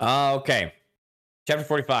 sir. Okay. Chapter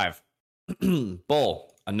 45.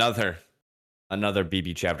 Bull. Another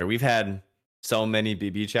BB chapter. We've had so many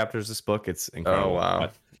BB chapters this book. It's incredible. Oh, wow.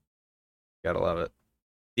 Gotta love it.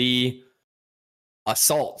 The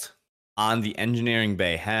assault on the engineering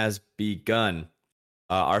bay has begun.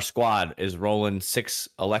 Our squad is rolling 6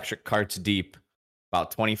 electric carts deep,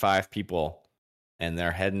 about 25 people, and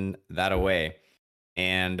they're heading that away.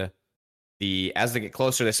 And as they get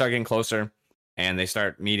closer, they start getting closer, and they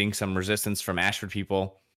start meeting some resistance from Ashford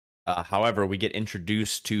people. However, we get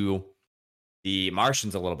introduced to the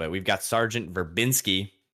Martians a little bit. We've got Sergeant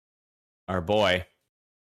Verbinski, our boy,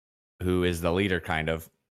 who is the leader, kind of.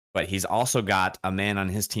 But he's also got a man on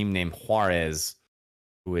his team named Juarez,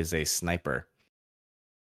 who is a sniper.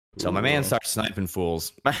 So my man starts sniping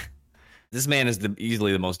fools. This man is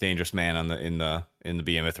easily the most dangerous man in the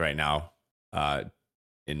behemoth right now,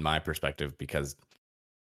 in my perspective, because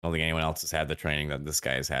I don't think anyone else has had the training that this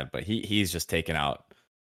guy has had. But he's just taken out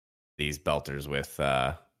these belters with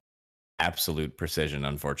absolute precision,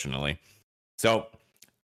 unfortunately. So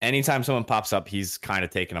anytime someone pops up, he's kind of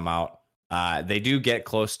taking them out. They do get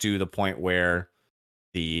close to the point where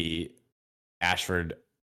the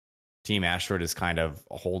Team Ashford is kind of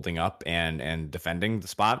holding up and defending the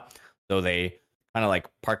spot. So they kind of like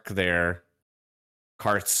park their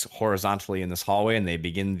carts horizontally in this hallway, and they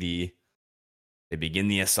begin the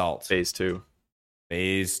assault. Phase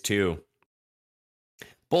 2.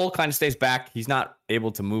 Bull kind of stays back. He's not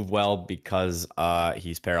able to move well because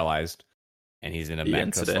he's paralyzed, and he's in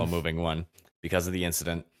a slow moving one because of the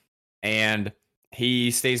incident. And he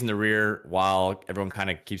stays in the rear while everyone kind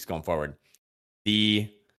of keeps going forward. The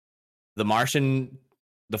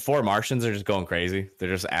 4 Martians are just going crazy. They're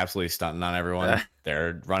just absolutely stunting on everyone.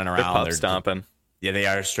 They're running around. They're stomping. Yeah, they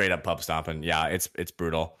are straight up pub stomping. Yeah, it's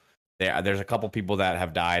brutal. There's a couple people that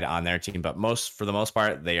have died on their team, but for the most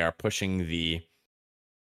part, they are pushing the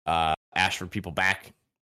Ashford people back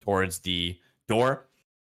towards the door.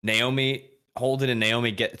 Holden and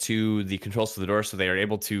Naomi get to the controls to the door, so they are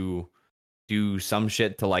able to do some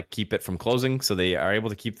shit to like keep it from closing. So they are able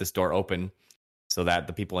to keep this door open so that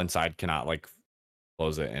the people inside cannot like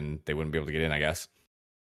close it, and they wouldn't be able to get in, I guess.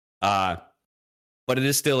 But it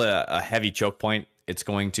is still a heavy choke point. It's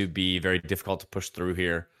going to be very difficult to push through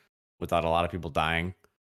here without a lot of people dying.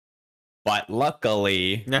 But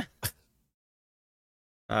luckily, the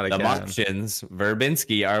Martians,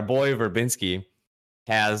 Verbinski, our boy Verbinski,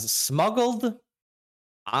 has smuggled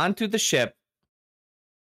onto the ship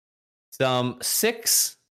some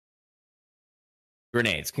 6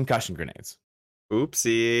 grenades, concussion grenades.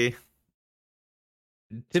 Oopsie.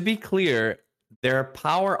 To be clear, their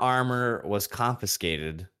power armor was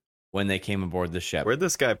confiscated when they came aboard the ship. Where'd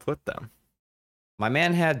this guy put them? My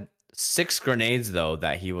man had 6 grenades, though,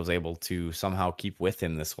 that he was able to somehow keep with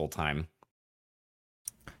him this whole time.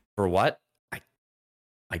 For what?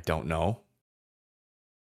 I don't know.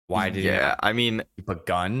 Why did he Yeah, not I mean, keep a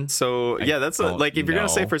gun? so I yeah, that's don't like if you're gonna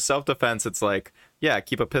say know. for self-defense, it's like, yeah,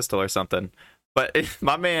 keep a pistol or something. But if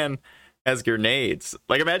my man has grenades,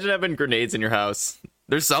 like imagine having grenades in your house.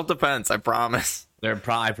 There's self-defense, I promise. I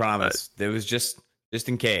But promise. It was just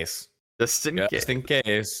in case. just in case. Just in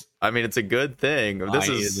case. I mean, it's a good thing. This I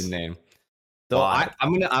needed the is name. So odd.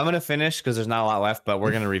 I'm gonna finish because there's not a lot left, but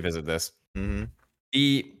we're gonna revisit this. Hmm.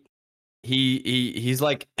 He's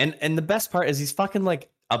like, and the best part is he's fucking like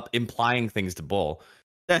up implying things to Bull.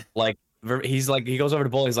 Like he's like, he goes over to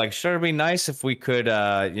Bull. He's like, sure, it'd be nice if we could,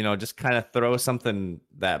 just kind of throw something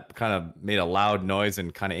that kind of made a loud noise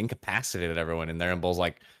and kind of incapacitated everyone in there. And Bull's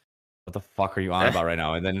like, what the fuck are you on about right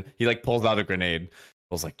now? And then he like pulls out a grenade.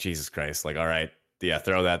 Bull's like, Jesus Christ, like, all right, yeah,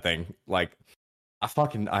 throw that thing. Like, I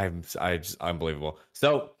just unbelievable.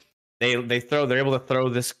 So they're able to throw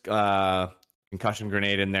this concussion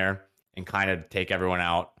grenade in there and kind of take everyone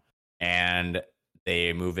out, and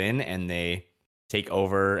they move in and they take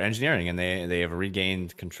over engineering, and they have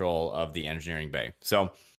regained control of the engineering bay.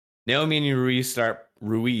 So Naomi and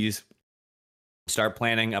Ruiz start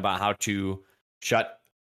planning about how to shut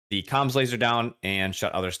the comms laser down and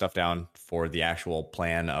shut other stuff down for the actual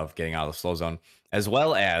plan of getting out of the slow zone, as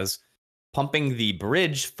well as pumping the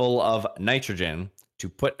bridge full of nitrogen to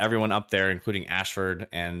put everyone up there, including Ashford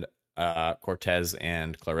and Cortez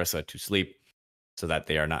and Clarissa, to sleep so that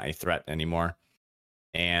they are not a threat anymore.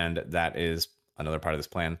 And that is another part of this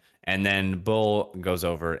plan. And then Bull goes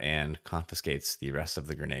over and confiscates the rest of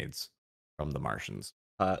the grenades from the Martians.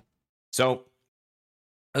 So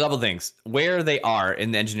a couple things. Where they are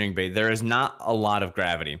in the engineering bay, there is not a lot of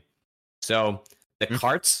gravity. So the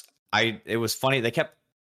carts, it was funny. They kept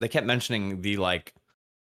mentioning the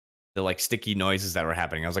sticky noises that were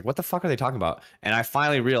happening. I was like, what the fuck are they talking about? And I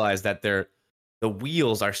finally realized that the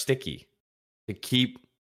wheels are sticky to keep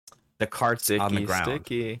the carts on the ground.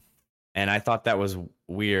 Sticky. And I thought that was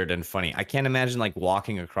weird and funny. I can't imagine like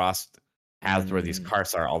walking across paths where these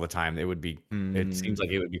carts are all the time. It would be it seems like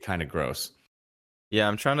it would be kind of gross. Yeah,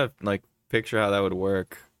 I'm trying to like picture how that would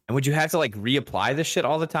work. And would you have to like reapply this shit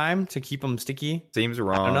all the time to keep them sticky? Seems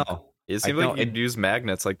wrong. I don't know. It seems like you'd use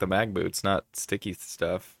magnets like the mag boots, not sticky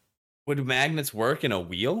stuff. Would magnets work in a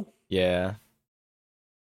wheel? Yeah.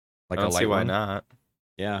 Like I don't see why not.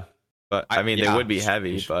 Yeah. But I mean, they would be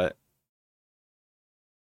heavy, but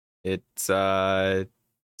it's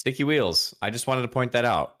sticky wheels. I just wanted to point that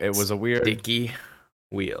out. It was a weird sticky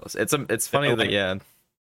wheels. It's funny that yeah.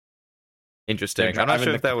 Interesting. I'm not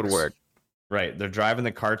sure if that would work. Right. They're driving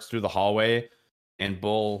the carts through the hallway, and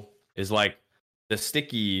Bull is like, the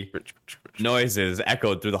sticky noises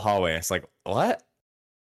echoed through the hallway. It's like, what?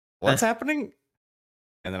 What's happening?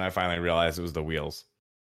 And then I finally realized it was the wheels.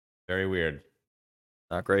 Very weird.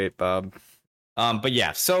 Not great, Bob. But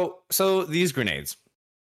yeah, so these grenades.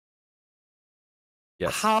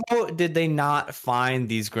 Yes. How did they not find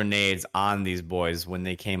these grenades on these boys when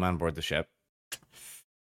they came on board the ship?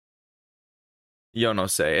 Yo no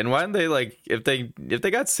say. And why didn't they like if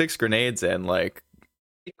they got 6 grenades in, like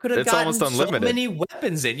they could have it's gotten almost unlimited. So many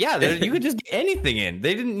weapons in. Yeah, you could just get anything in.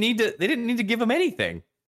 They didn't need to give them anything.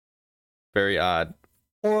 Very odd.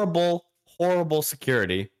 Horrible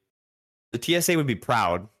security. The TSA would be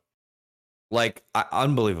proud. Like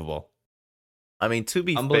unbelievable. I mean, to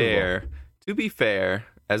be fair,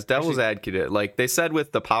 as devil's advocate, like they said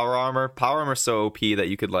with the power armor's so OP that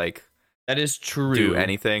you could like that is true. Do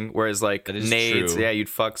anything. Whereas like nades, true. Yeah, you'd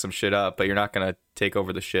fuck some shit up, but you're not gonna take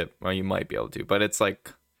over the ship. Well, you might be able to, but it's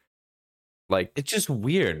like it's just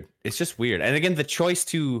weird. It's just weird. And again, the choice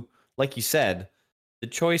to, like you said, the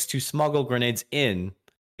choice to smuggle grenades in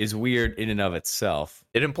is weird in and of itself.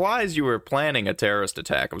 It implies you were planning a terrorist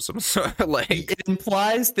attack of some sort. Like it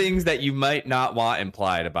implies things that you might not want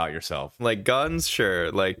implied about yourself. Like guns,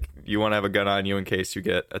 sure. Like you want to have a gun on you in case you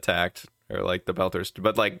get attacked, or like the belters.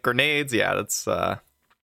 But like grenades, yeah, that's I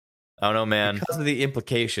don't know, man. Because of the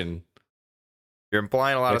implication, you're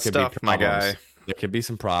implying a lot of stuff, my guy. There could be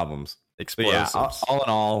some problems. Explosives. Yeah, all in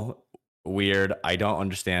all, weird. I don't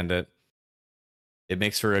understand it. It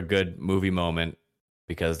makes for a good movie moment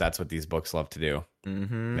because that's what these books love to do.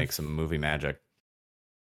 Mm-hmm. Make some movie magic.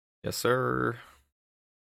 Yes, sir.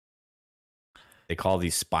 They call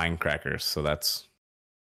these spine crackers, so that's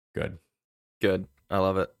good. Good. I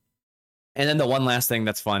love it. And then the one last thing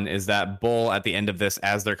that's fun is that Bull at the end of this,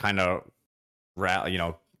 as they're kind of,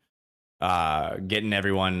 getting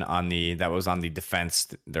everyone that was on the defense,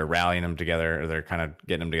 they're rallying them together, or they're kind of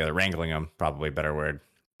getting them together, wrangling them, probably a better word,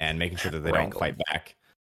 and making sure that they don't fight back.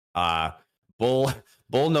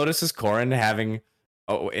 Bull notices Corin having,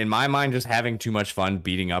 in my mind, just having too much fun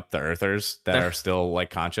beating up the Earthers that are still like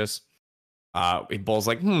conscious. Bull's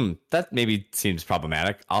like, that maybe seems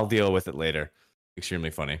problematic. I'll deal with it later. Extremely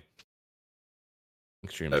funny.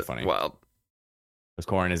 Extremely funny. Wild. Because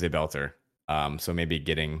Corrin is a belter. So maybe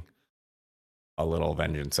getting a little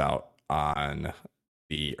vengeance out on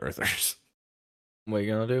the Earthers. What are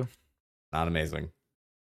you gonna do? Not amazing.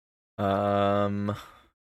 Good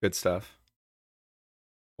stuff.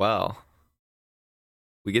 Well,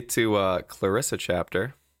 we get to Clarissa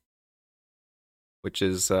chapter, which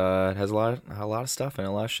is has a lot of stuff and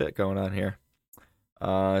a lot of shit going on here.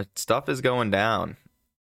 Stuff is going down,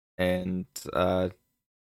 and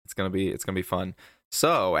it's gonna be fun.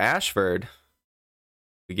 So Ashford,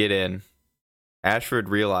 we get in. Ashford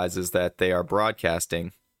realizes that they are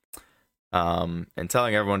broadcasting, and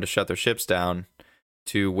telling everyone to shut their ships down.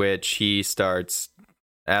 To which he starts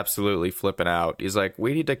absolutely flipping out. He's like,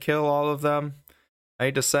 "We need to kill all of them. I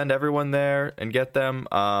need to send everyone there and get them."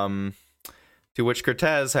 To which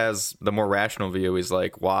Cortez has the more rational view. He's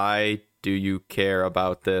like, "Why do you care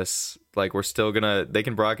about this? Like, we're still gonna. They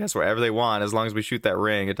can broadcast wherever they want as long as we shoot that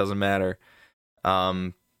ring. It doesn't matter."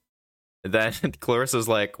 Then Clarissa's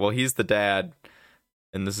like, "Well, he's the dad,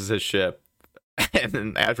 and this is his ship." And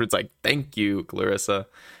then Ashford's like, "Thank you, Clarissa,"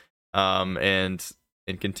 and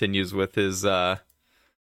continues with his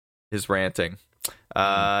ranting.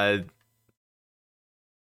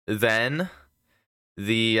 Then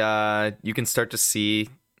you can start to see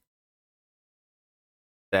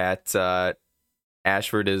that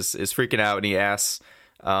Ashford is freaking out, and he asks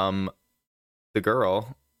the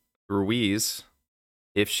girl Ruiz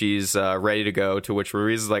if she's ready to go. To which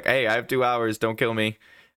Ruiz is like, "Hey, I have 2 hours. Don't kill me."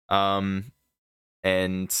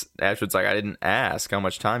 And Ashford's like, "I didn't ask how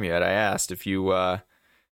much time you had. I asked if you were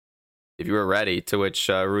ready." To which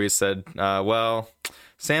Ruiz said, "Well,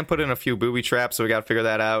 Sam put in a few booby traps, so we got to figure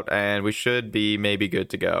that out, and we should be maybe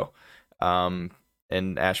good to go."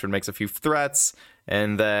 And Ashford makes a few threats,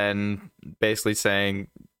 and then basically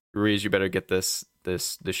saying, "Ruiz, you better get this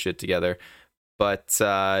shit together." But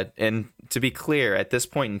and to be clear, at this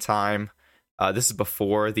point in time, this is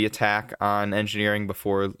before the attack on engineering,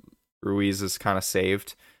 before Ruiz is kind of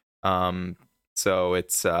saved. So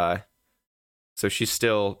it's so she's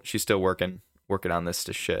still working on this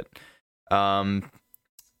to shit.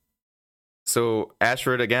 So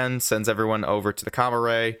Ashford again sends everyone over to the comm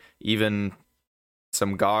array, even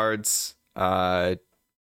some guards, and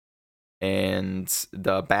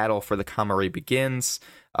the battle for the comm array begins.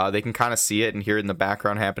 They can kind of see it and hear it in the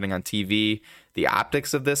background happening on TV. The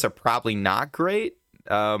optics of this are probably not great.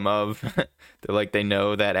 They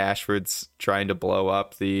know that Ashford's trying to blow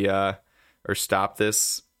up or stop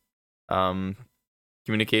this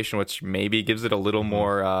communication, which maybe gives it a little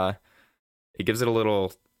more. It gives it a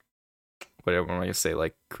little, whatever I say,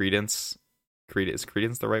 like credence. Is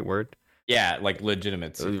credence the right word? Yeah, like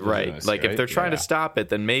legitimacy. Right. Like if they're trying to stop it,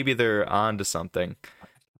 then maybe they're on to something.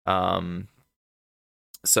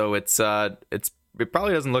 So it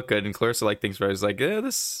probably doesn't look good, and Clarissa thinks it's like,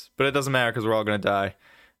 this, but it doesn't matter because we're all gonna die.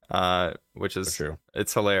 Which is true.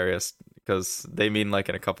 It's hilarious because they mean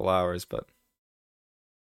in a couple hours, but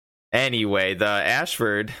anyway, the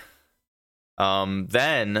Ashford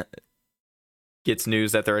then gets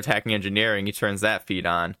news that they're attacking engineering. He turns that feed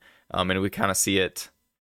on, and we kind of see it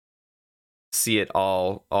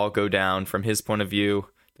all go down from his point of view.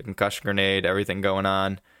 The concussion grenade, everything going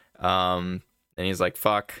on, and he's like,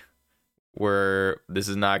 "Fuck, this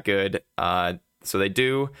is not good." So they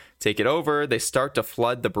do take it over. They start to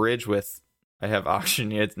flood the bridge with, I have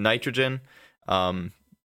oxygenated nitrogen,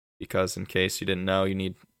 because in case you didn't know, you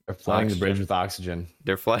need. They're flooding the bridge with oxygen.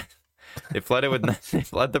 They flood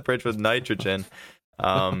the bridge with nitrogen.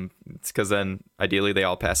 It's because then ideally they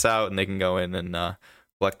all pass out and they can go in and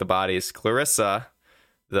collect the bodies. Clarissa,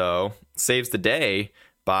 though, saves the day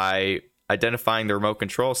by identifying the remote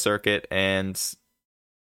control circuit and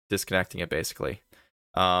disconnecting it, basically.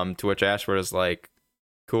 To which Ashford is like,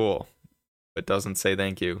 "Cool," but doesn't say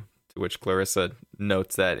thank you. To which Clarissa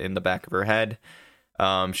notes that in the back of her head.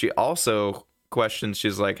 She also questions,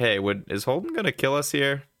 she's like, "Hey, is Holden gonna kill us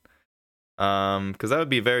here? Because that would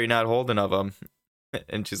be very not Holden of him."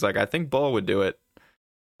 And she's like, "I think Bull would do it,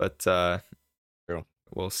 but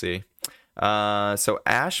we'll see." So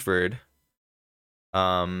Ashford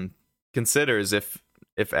considers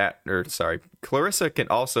Clarissa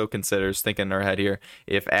considers, thinking in her head here,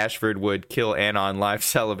 if Ashford would kill Anna on live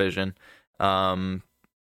television. To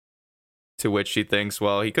which she thinks,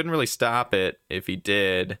 well, he couldn't really stop it if he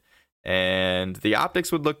did, and the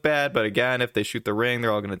optics would look bad, but again, if they shoot the ring,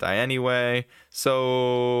 they're all going to die anyway,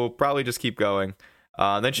 so probably just keep going.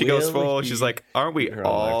 Then she goes full, she's like, "Aren't we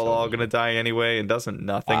all going to die anyway, and doesn't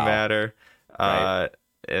nothing matter?" Right.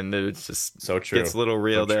 and it's just So true. gets a little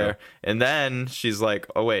real So true. there. And then she's like,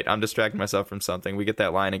 "Oh wait, I'm distracting myself from something." We get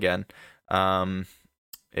that line again.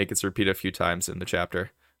 It gets repeated a few times in the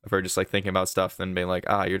chapter of her just like thinking about stuff and being like,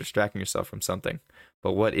 "Ah, you're distracting yourself from something."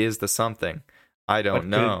 But what is the something? I don't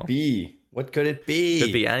know. Could it be? What could it be?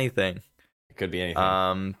 Could be anything. It could be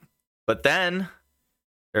anything. But then,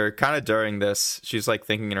 or kind of during this, she's like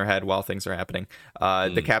thinking in her head while things are happening.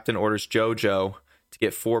 The captain orders Jojo to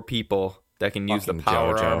get 4 people that can use the Fucking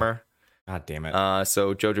power Jojo. armor. God damn it.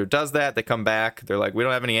 So Jojo does that. They come back. They're like, "We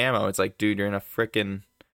don't have any ammo." It's like, dude, you're in a freaking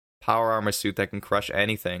power armor suit that can crush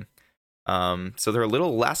anything. So they're a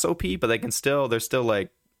little less OP, but they're still like,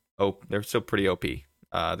 they're still pretty OP.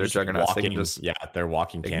 They're Just juggernauts. They walking, can just they're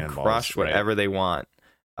walking they can cannonballs. crush whatever they want.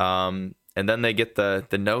 And then they get the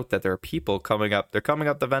note that there are people coming up. They're coming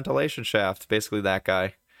up the ventilation shaft. Basically, that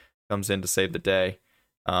guy comes in to save the day,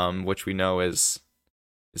 which we know is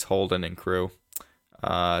Holden and crew.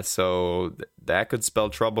 So that could spell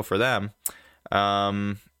trouble for them.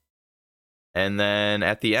 And then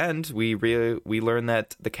at the end, we learn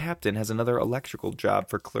that the captain has another electrical job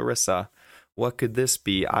for Clarissa. What could this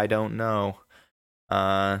be? I don't know.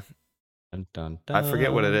 Dun, dun, dun. I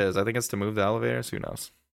forget what it is. I think it's to move the elevators. Who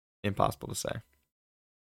knows? Impossible to say.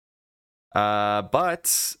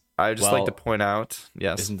 But I just like to point out,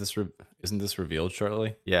 yes, isn't this revealed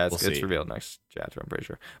shortly? Yeah, it's We'll see. revealed next chapter, I'm pretty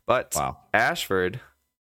sure. But Wow. Ashford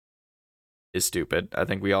is stupid. I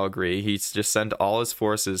think we all agree. He's just sent all his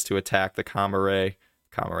forces to attack the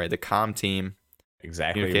the comm team,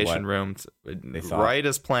 Exactly communication what rooms, they thought. right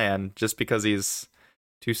as planned, just because he's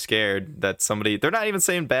too scared that somebody. They're not even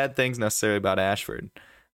saying bad things necessarily about Ashford.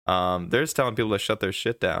 They're just telling people to shut their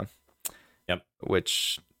shit down. Yep.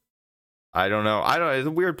 Which I don't know. It's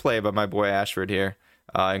a weird play by my boy Ashford here.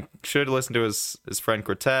 Should listen to his friend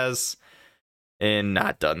Cortez and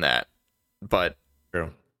not done that. But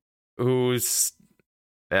True.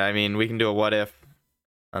 I mean, we can do a what if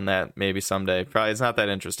on that maybe someday. Probably it's not that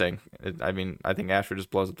interesting. I think Ashford just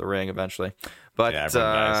blows up the ring eventually. But Yeah,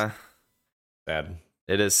 everyone dies. Sad.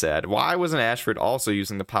 it is sad. Why wasn't Ashford also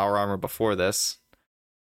using the power armor before this?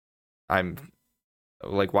 I'm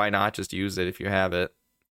like, why not just use it if you have it?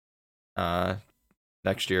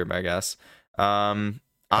 Next year, I guess. Anna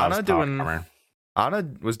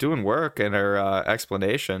was doing work in her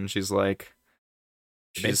explanation. She's like,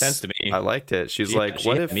 It made sense to me. I liked it. She's like, She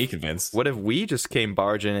what had if me convinced? what if we just came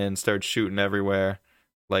barging in and started shooting everywhere?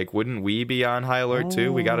 Like, wouldn't we be on high alert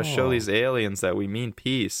too? We got to show these aliens that we mean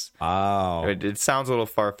peace. Oh, It sounds a little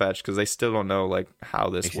far fetched because they still don't know like how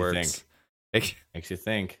this Makes you works. makes you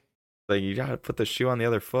think. Like, you got to put the shoe on the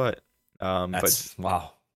other foot. That's But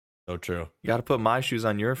wow, so true. you got to put my shoes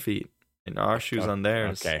on your feet and our shoes on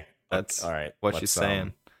theirs. Okay, That's all right. what she's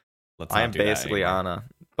saying. Let's I not am do that basically anymore. Anna.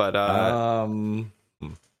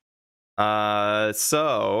 But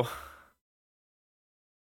so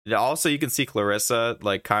yeah, also you can see Clarissa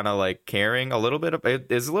like kind of like caring a little bit.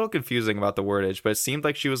 It's a little confusing about the wordage, but it seemed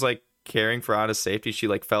like she was like caring for Anna's safety. She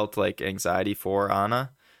like felt like anxiety for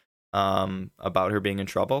Anna about her being in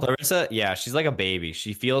trouble. Clarissa, yeah, she's like a baby.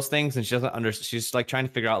 She feels things and she doesn't understand. She's like trying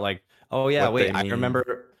to figure out like, oh yeah, What wait, they I mean.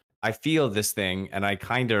 remember. I feel this thing, and I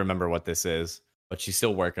kind of remember what this is, but she's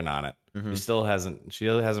still working on it. Mhm. She still hasn't. She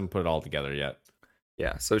hasn't put it all together yet.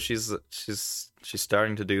 Yeah, so she's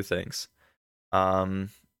starting to do things. I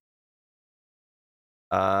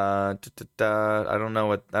don't know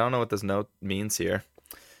what this note means here.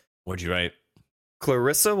 What'd you write?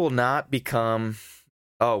 Clarissa will not become.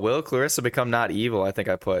 Oh, will Clarissa become not evil? I think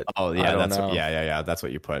I put. Oh I yeah, don't that's know. yeah. That's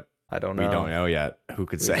what you put. I don't know. We don't know yet. Who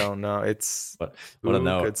could We say? don't know. It's But who what a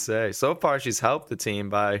note. could say. So far, she's helped the team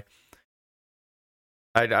by.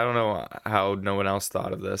 I don't know how no one else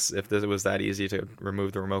thought of this. If it was that easy to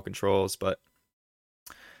remove the remote controls, but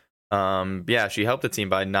yeah, she helped the team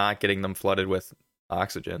by not getting them flooded with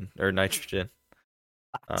oxygen or nitrogen.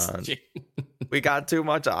 We got too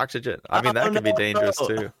much oxygen. I mean, that could be dangerous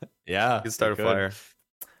too. Yeah, You could start a it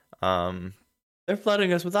fire. They're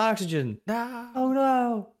flooding us with oxygen. No. Oh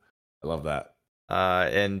no! I love that.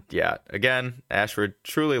 And yeah, again, Ashford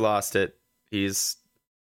truly lost it. He's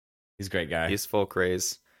He's a great guy. He's full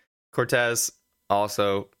craze. Cortez,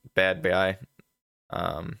 also bad guy.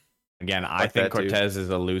 Again, I Like think that dude. Cortez is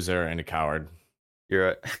a loser and a coward.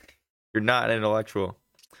 You're not an intellectual.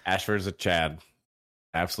 Ashford's a Chad.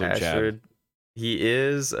 Absolute Chad. Ashford, he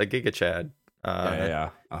is a Giga Chad. Yeah.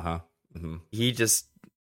 Uh-huh. Mm-hmm.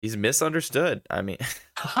 He's misunderstood. I mean,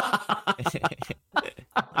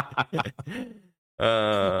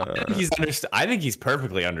 He's understood. I think he's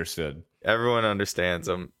perfectly understood. everyone understands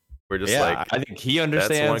him. We're just Yeah, like, I think he that's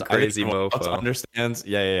understands. one crazy I think everyone else mofo. understands.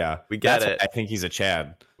 Yeah. We get That's it. why I think he's a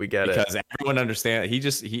Chad. We get because it. everyone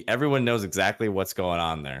understands. Everyone knows exactly what's going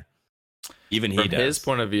on there. Even he From does. his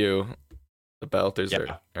point of view, the Belters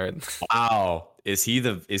Yeah. are Wow. Is he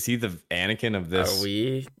the Anakin of this? are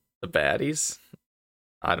we the baddies?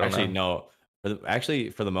 I don't Actually, know.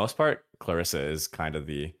 no. For the most part, Clarissa is kind of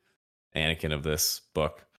the Anakin of this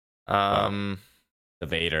book. Um, The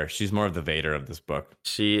Vader. She's more of the Vader of this book.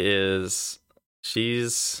 she's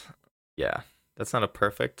yeah. That's not a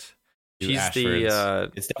perfect. She's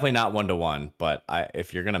the It's definitely not 1-to-1, but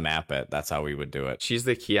if you're gonna map it, that's how we would do it. she's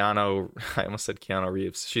the Keanu. I almost said Keanu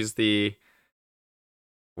Reeves. She's the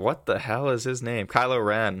what the hell is his name? Kylo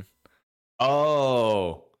Ren.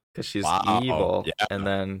 Oh, Because she's wow. evil, Yeah. and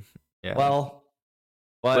then yeah, Well,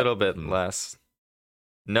 a but, little bit less.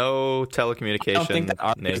 No telecommunication. I don't think that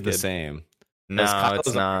arc naked. is the same. No, Kylo's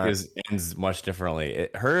it's not. arc ends much differently.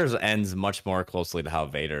 Hers ends much more closely to how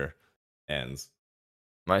Vader ends.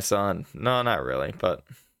 My son. No, not really, but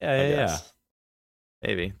I Yeah. guess.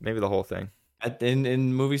 Maybe the whole thing.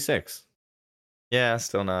 In movie 6, Yeah,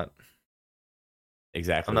 still not.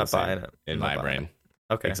 exactly. I'm not the same buying it. in I'm my not buying brain.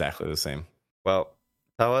 it. Okay. Exactly the same. Well,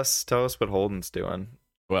 tell us what Holden's doing.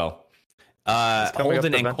 Well, He's coming up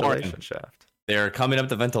Holden the and ventilation Corrin, shaft. they're coming up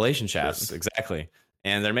the ventilation shafts. Good. Exactly.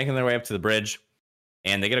 And they're making their way up to the bridge,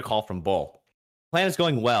 and they get a call from Bull. Plan is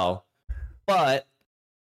going well, but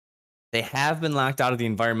they have been locked out of the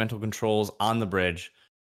environmental controls on the bridge,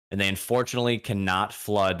 and they unfortunately cannot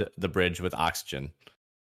flood the bridge with oxygen.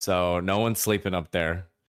 So no one's sleeping up there.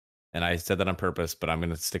 And I said that on purpose, but I'm going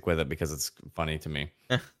to stick with it because it's funny to me.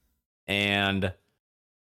 And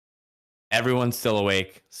everyone's still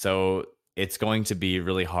awake, so it's going to be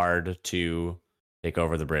really hard to take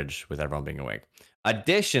over the bridge with everyone being awake.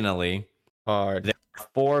 Additionally, Hard. there are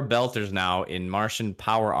 4 belters now in Martian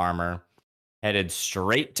power armor headed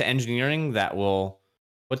straight to engineering that will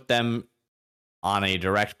put them on a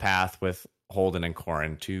direct path with Holden and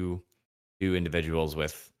Corrin, two individuals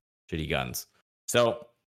with shitty guns. So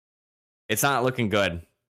it's not looking good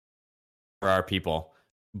for our people.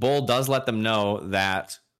 Bull does let them know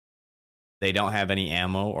that they don't have any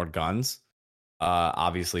ammo or guns.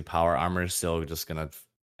 Obviously, power armor is still just going to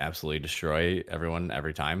absolutely destroy everyone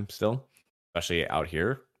every time still, especially out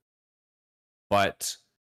here. But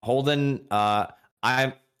Holden,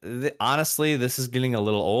 honestly, this is getting a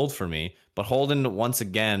little old for me, but Holden once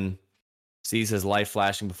again sees his life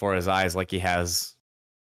flashing before his eyes like he has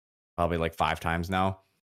probably like 5 times now.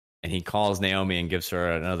 And he calls Naomi and gives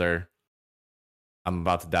her another "I'm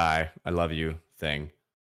about to die, I love you" thing,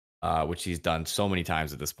 which he's done so many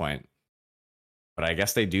times at this point. But I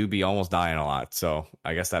guess they do be almost dying a lot, so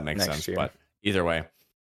I guess that makes Next sense. year. But either way,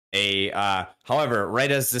 however,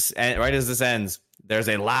 right as this ends, there's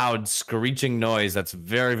a loud screeching noise that's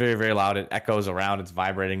very, very, very loud. It echoes around. It's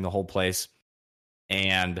vibrating the whole place.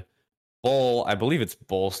 And Bull, I believe it's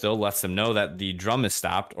Bull, still lets them know that the drum is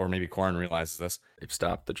stopped, or maybe Corrin realizes this. They've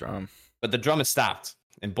stopped the drum. But the drum is stopped.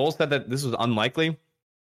 And Bull said that this was unlikely,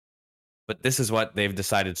 but this is what they've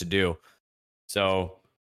decided to do. So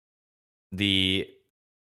the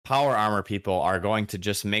power armor people are going to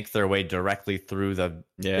just make their way directly through the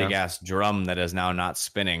big ass drum that is now not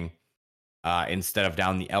spinning instead of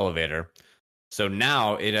down the elevator. So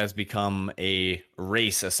now it has become a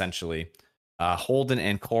race, essentially. Holden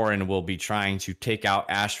and Corrin will be trying to take out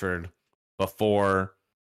Ashford before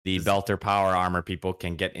the Belter power armor people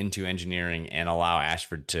can get into engineering and allow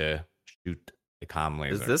Ashford to shoot the comm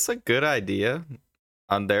laser. Is this a good idea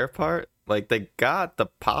on their part? Like, they got the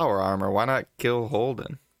power armor. Why not kill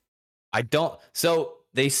Holden? I don't. So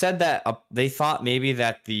they said that they thought maybe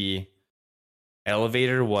that the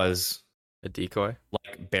elevator was A decoy?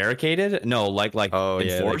 like barricaded. No, like Oh, yeah,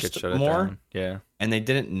 they enforced could shut it more. down. Yeah. And they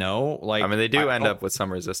didn't know. Like, I mean, they do end don't- up with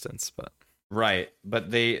some resistance, but right. But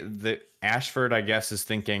the Ashford, I guess, is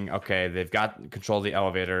thinking, okay, they've got control of the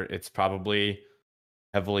elevator. It's probably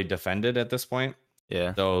heavily defended at this point.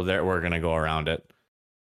 yeah. So we're gonna go around it.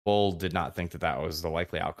 Bull did not think that was the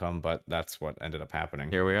likely outcome, but that's what ended up happening.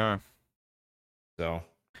 Here we are. So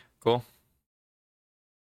Cool.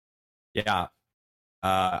 yeah.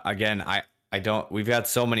 Again, I don't. We've had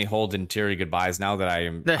so many Holden teary goodbyes now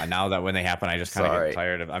that now that when they happen, I just kind of Sorry. get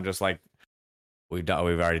tired of. I'm just like, we've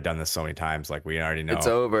already done this so many times. Like, we already know. It's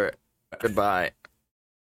over. Goodbye.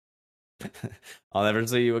 I'll never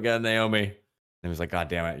see you again, Naomi. And he was like, God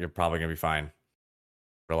damn it, you're probably gonna be fine.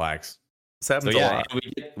 Relax. This happens So a yeah, lot.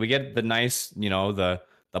 we get the nice, the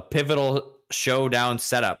pivotal showdown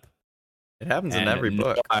setup. It happens in And every no,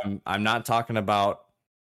 book. I'm not talking about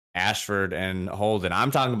Ashford and Holden. I'm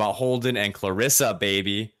talking about Holden and Clarissa,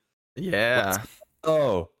 baby. Yeah.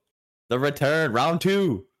 Oh, the return, round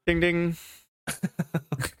 2. Ding ding.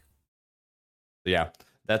 Yeah,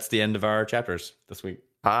 that's the end of our chapters this week.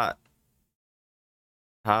 Hot.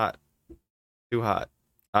 Hot. Too hot.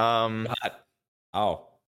 Hot. Oh,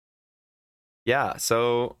 Yeah,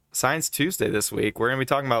 so Science Tuesday this week, we're gonna be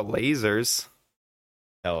talking about lasers.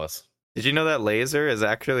 tell us. Did you know that laser is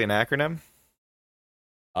actually an acronym?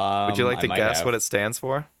 Would you like I to might guess have. what it stands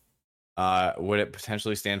for? Would it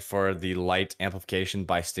potentially stand for the light amplification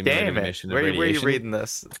by stimulated Damn it. emission of Where are you radiation? reading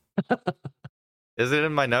this? Is it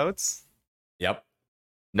in my notes? Yep.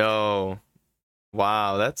 No.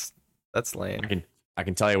 Wow, that's lame. I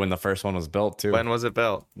can tell you when the first one was built too. When was it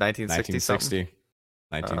built? 1960 something?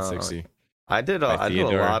 1960. I did a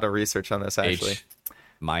Theodore lot of research on this actually. H.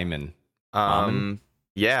 Myman.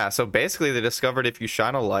 Yeah, so basically they discovered if you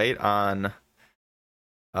shine a light on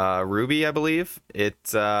ruby, I believe,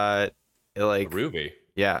 it like Ruby.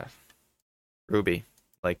 yeah, ruby,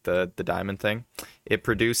 like the diamond thing. It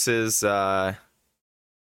produces it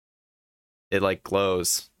like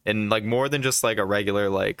glows. And like more than just like a regular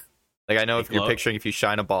like I know if you're picturing if you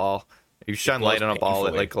shine a ball, if you shine light on a ball,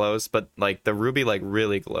 it like glows, but like the ruby like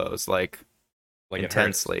really glows like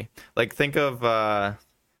intensely. Like think of I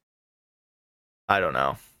don't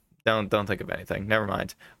know. Don't think of anything. Never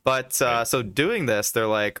mind. But so doing this, they're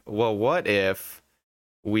like, well, what if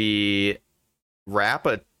we wrap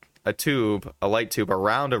a light tube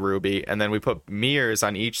around a ruby, and then we put mirrors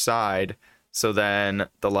on each side, so then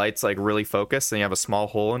the light's like really focused, and you have a small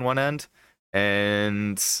hole in one end,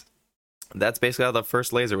 and that's basically how the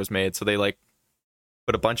first laser was made. So they like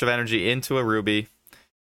put a bunch of energy into a ruby.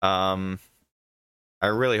 I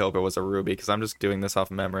really hope it was a ruby because I'm just doing this off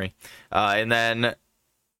of memory. And then,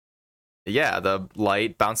 yeah, the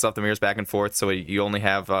light bounces off the mirrors back and forth, so you only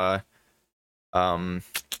have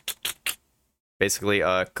basically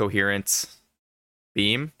a coherent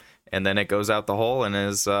beam, and then it goes out the hole and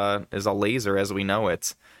is a laser as we know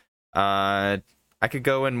it. I could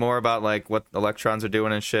go in more about like what electrons are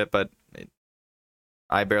doing and shit, but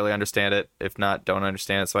I barely understand it. If not, don't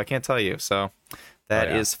understand it, so I can't tell you. So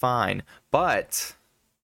that is fine. But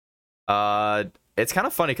it's kind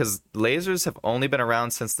of funny because lasers have only been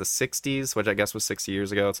around since the 60s, which I guess was 60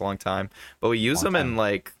 years ago. It's a long time. But we use them in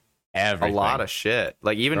like everything. A lot of shit.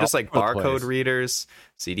 Like even just like barcode readers,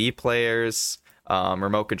 CD players,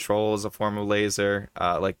 remote control is a form of laser,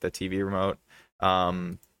 like the TV remote.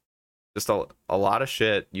 Just a lot of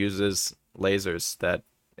shit uses lasers that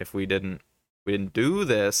if we didn't do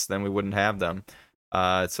this, then we wouldn't have them.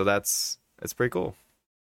 So it's pretty cool.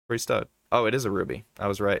 Pretty stud. Oh, it is a ruby. I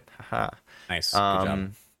was right. Haha. Nice. Good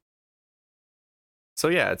job. So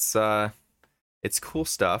yeah, it's cool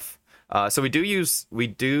stuff. So we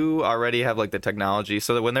do already have like the technology.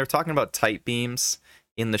 So that when they're talking about tight beams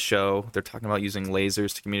in the show, they're talking about using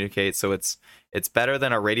lasers to communicate. So it's better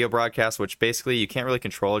than a radio broadcast, which basically you can't really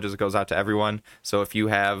control. It just goes out to everyone. So if you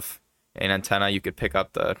have an antenna, you could pick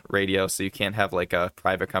up the radio, so you can't have like a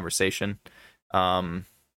private conversation,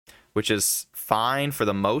 which is fine for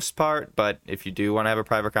the most part. But if you do want to have a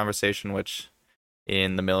private conversation, which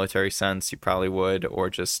in the military sense you probably would, or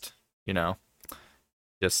just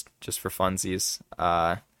just for funsies,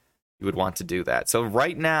 you would want to do that. So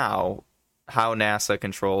right now, how NASA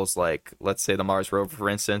controls, like, let's say the Mars rover, for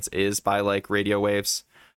instance, is by like radio waves,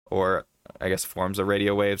 or I guess forms of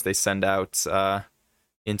radio waves they send out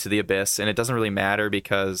into the abyss, and it doesn't really matter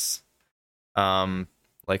because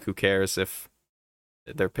like who cares if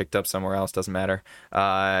they're picked up somewhere else, doesn't matter.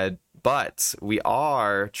 But we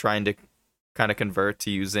are trying to kind of convert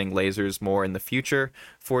to using lasers more in the future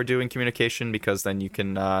for doing communication, because then you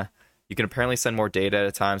can apparently send more data at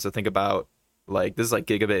a time. So think about like this is like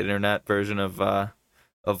gigabit internet version of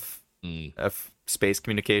space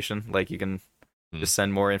communication. Like you can just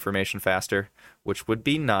send more information faster, which would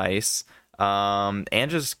be nice. And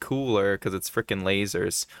just cooler because it's freaking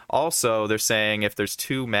lasers. Also, they're saying if there's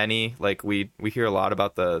too many, like we hear a lot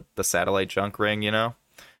about the satellite junk ring,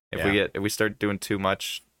 if we start doing too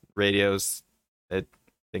much radios,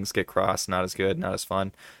 things get crossed, not as good, not as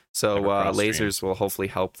fun. So lasers will hopefully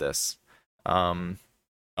help this.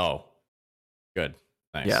 Oh, good.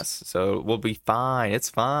 Nice. Yes, so we'll be fine. It's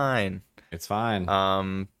fine. It's fine.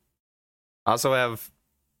 Also have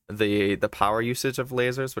the power usage of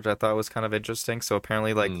lasers, which I thought was kind of interesting. So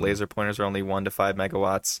apparently like laser pointers are only 1 to 5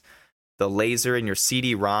 megawatts. The laser in your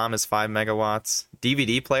CD-ROM is 5 megawatts.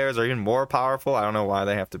 DVD players are even more powerful. I don't know why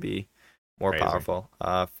they have to be more powerful.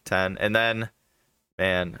 10. And then,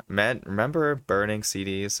 man, remember burning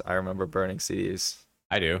CDs? I remember burning CDs.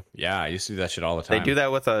 I do. Yeah, I used to do that shit all the time. They do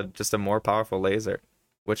that with just a more powerful laser.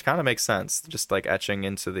 which kind of makes sense. Just like etching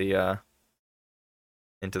into the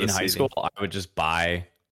In high CD. school, I would just buy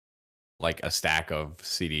like a stack of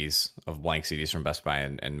CDs of blank CDs from Best Buy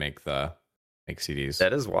and make CDs.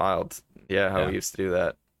 That is wild. Yeah, how we used to do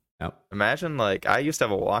that. Yep. Imagine like I used to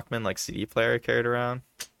have a Walkman like CD player I carried around.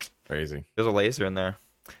 Crazy. There's a laser in there.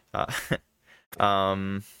 I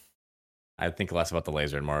think less about the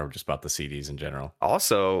laser and more just about the CDs in general.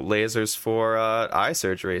 Also, lasers for eye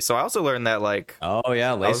surgery. So I also learned that like oh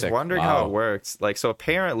yeah, LASIK. I was wondering how it works. Like so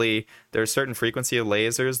apparently there's a certain frequency of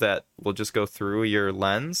lasers that will just go through your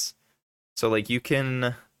lens. So like you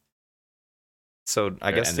can. So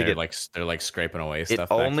I guess they're like scraping away stuff.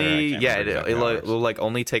 It only exactly will like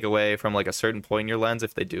only take away from like a certain point in your lens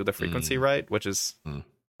if they do the frequency right, which is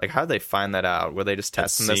like how did they find that out? Were they just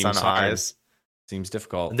testing this on eyes? Seems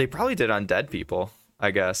difficult. They probably did on dead people.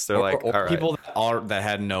 I guess they're like or people that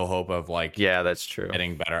had no hope of like that's true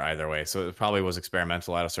getting better either way. So it probably was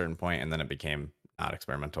experimental at a certain point, and then it became not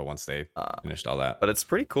experimental once they finished all that. But it's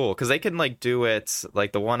pretty cool because they can like do it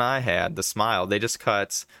like the one I had, the Smile. They just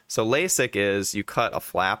cut. So LASIK is you cut a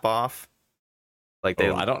flap off. Like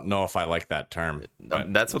I don't know if I like that term.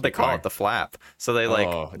 That's what they call it, the flap. So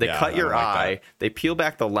they cut your eye, they peel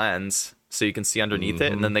back the lens so you can see underneath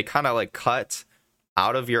it, and then they kind of like cut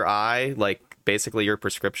out of your eye, like basically your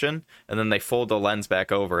prescription, and then they fold the lens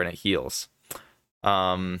back over and it heals.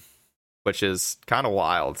 Which is kind of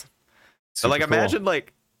wild. So like imagine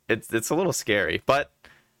like it's a little scary, but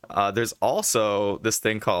there's also this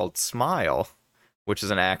thing called SMILE, which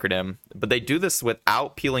is an acronym, but they do this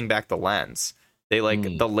without peeling back the lens. They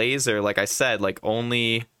like the laser, like I said, like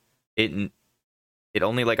only it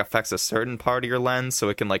only like affects a certain part of your lens, so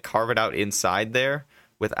it can like carve it out inside there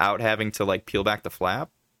without having to like peel back the flap,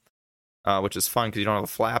 which is fun because you don't have a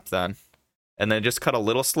flap then. And then just cut a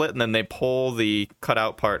little slit, and then they pull the cut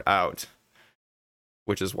out part out,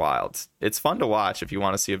 which is wild. It's fun to watch if you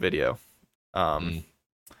want to see a video.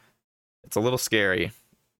 It's a little scary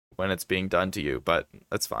when it's being done to you, but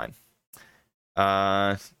that's fine.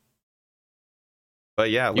 But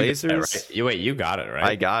yeah, lasers. You got it right.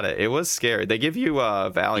 I got it. It was scary. They give you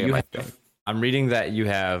Valium. I'm reading that you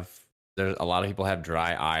have. There's a lot of people have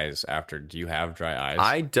dry eyes after. Do you have dry eyes?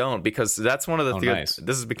 I don't, because that's one of the nice.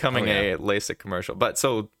 This is becoming a LASIK commercial. But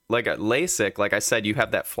so like a LASIK, like I said, you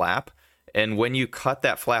have that flap, and when you cut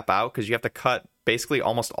that flap out, because you have to cut basically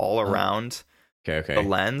almost all around the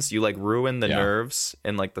lens, you like ruin the nerves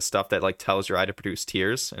and like the stuff that like tells your eye to produce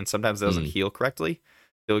tears, and sometimes it doesn't heal correctly.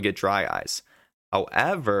 You'll get dry eyes.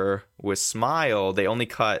 However, with SMILE, they only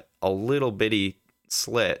cut a little bitty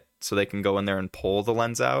slit so they can go in there and pull the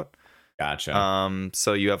lens out. Gotcha.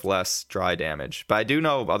 So you have less dry damage. But I do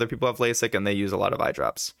know other people have LASIK and they use a lot of eye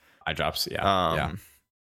drops. Yeah.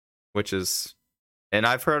 Which is, and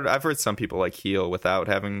I've heard some people like heal without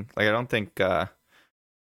having, like, I don't think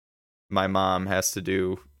my mom has to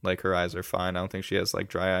do, like, her eyes are fine. I don't think she has like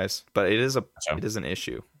dry eyes, but it is an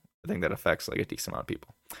issue. I think that affects like a decent amount of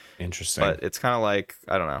people. Interesting. But it's kind of like,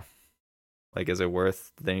 I don't know. Like, is it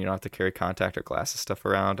worth, then you don't have to carry contact or glasses stuff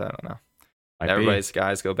around? I don't know. Everybody's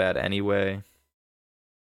eyes go bad anyway.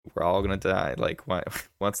 We're all gonna die. Like,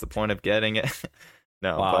 what's the point of getting it?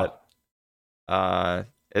 No, but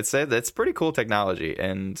it's pretty cool technology,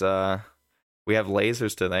 and we have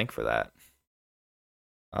lasers to thank for that.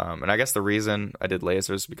 And I guess the reason I did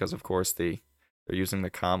lasers because, of course, they're using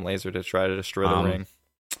the comm laser to try to destroy the ring.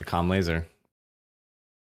 The comm laser.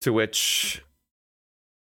 To which,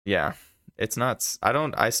 yeah, it's nuts.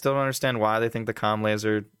 I still don't understand why they think the comm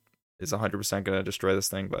laser is 100% going to destroy this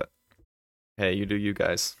thing, but hey, you do you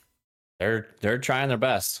guys. They're trying their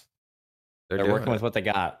best. They're working with what they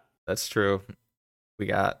got. That's true. We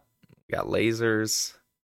got lasers.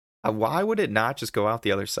 Why would it not just go out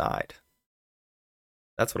the other side?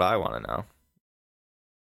 That's what I want to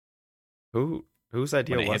know. Whose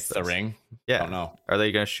idea when it was hits this? The ring? Yeah. I don't know. Are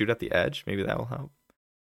they going to shoot at the edge? Maybe that will help.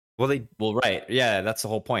 Well, right. Yeah, that's the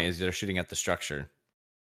whole point, is they're shooting at the structure.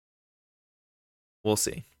 We'll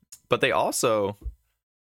see. But they also,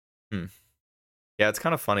 yeah, it's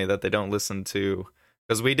kind of funny that they don't listen to,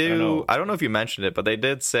 because we do. I don't know if you mentioned it, but they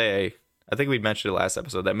did say, I think we mentioned it last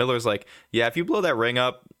episode, that Miller's like, yeah, if you blow that ring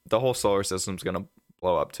up, the whole solar system's gonna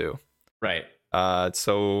blow up too. Right.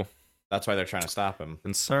 So that's why they're trying to stop him.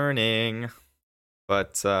 Concerning,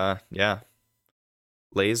 but yeah,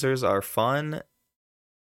 lasers are fun,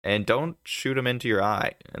 and don't shoot them into your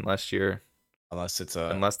eye unless the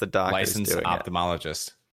doctor licensed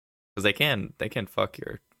ophthalmologist. Because they can fuck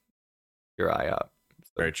your eye up.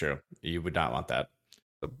 So, very true. You would not want that.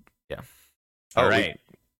 So, yeah. All right.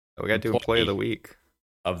 We got to do Employee of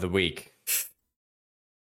the Week.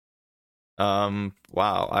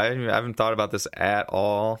 Wow, I haven't thought about this at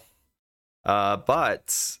all.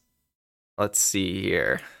 But let's see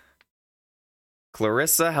here.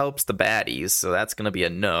 Clarissa helps the baddies, so that's gonna be a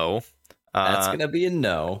no. That's gonna be a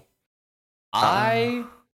no. I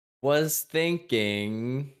was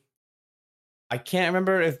thinking. I can't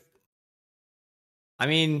remember if. I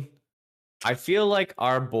mean, I feel like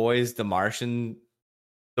our boys, the Martian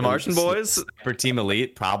boys, for Team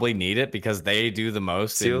Elite, probably need it because they do the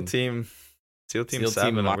most. SEAL Team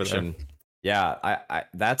 7 over there. Yeah, I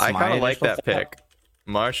kind of like that pick.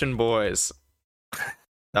 Martian boys.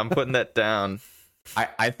 I'm putting that down.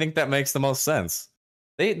 I think that makes the most sense.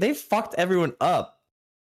 They fucked everyone up.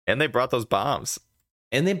 And they brought those bombs.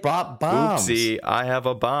 And they brought bombs. Oopsie, I have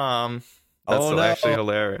a bomb. That's actually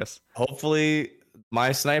hilarious. Hopefully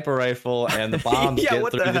my sniper rifle and the bombs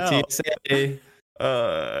get through the TSA.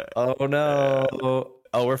 Oh no.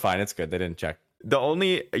 Oh, we're fine. It's good. They didn't check.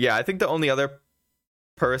 I think the only other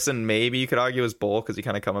person maybe you could argue is Bull because he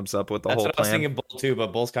kind of comes up with the whole plan. I was thinking Bull too,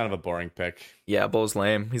 but Bull's kind of a boring pick. Yeah, Bull's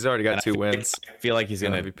lame. He's already got 2 wins. I feel like he's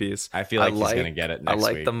gonna MVPs. I feel like he's gonna get it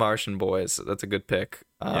next week. the Martian boys. That's a good pick.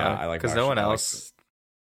 Yeah, I like because no one else.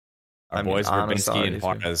 Our boys Verbinski and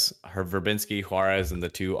Juarez. Verbinski, Juarez, and the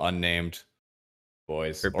 2 unnamed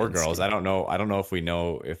boys or girls. I don't know if we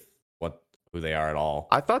know who they are at all.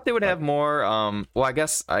 I thought they would have more. Well, I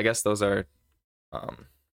guess those are.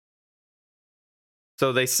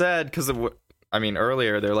 So they said because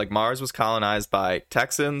earlier they're like Mars was colonized by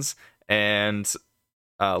Texans and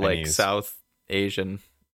like South Asian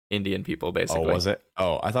Indian people basically. Oh, was it?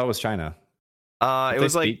 Oh, I thought it was China.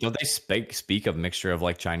 Don't they speak a mixture of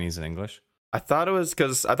like Chinese and English? I thought it was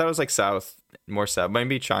like more south,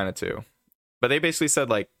 maybe China too. But they basically said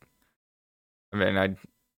like, they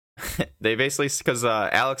basically because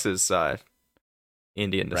Alex is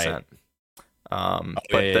Indian descent,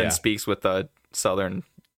 right. Speaks with a southern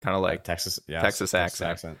kind of like Texas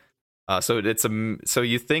accent. So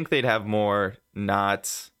you think they'd have more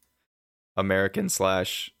not American /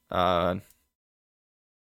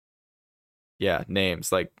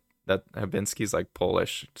 names like that. Habinski's like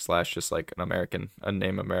Polish / just like a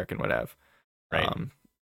name American would have. Right.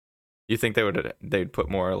 You think they'd put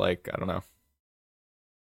more like I don't know.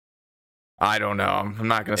 I'm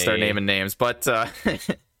not gonna start naming names, but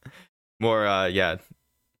more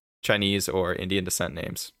Chinese or Indian descent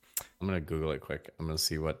names. I'm gonna Google it quick. I'm gonna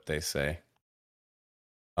see what they say.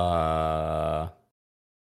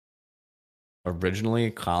 Originally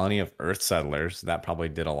a colony of Earth settlers. That probably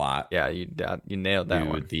did a lot. Yeah, you nailed that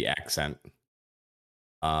one. The accent.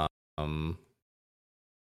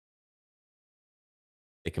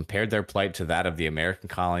 They compared their plight to that of the American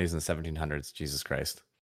colonies in the 1700s. Jesus Christ.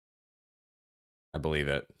 I believe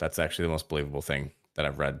it. That's actually the most believable thing that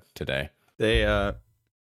I've read today. They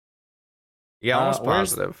almost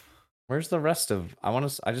positive. Where's the rest of I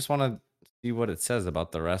just want to see what it says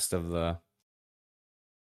about the rest of the.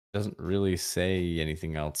 Doesn't really say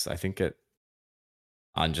anything else. I think it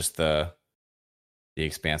on just the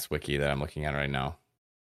Expanse wiki that I'm looking at right now.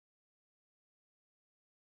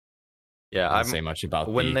 Yeah, I don't say much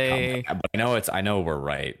about but I know we're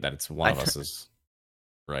right that it's one of us is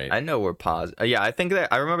right. I know we're positive. Yeah, I think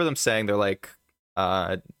that I remember them saying they're like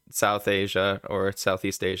South Asia or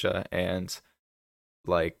Southeast Asia and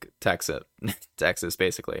like Texas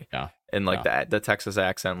basically. Yeah, and like the Texas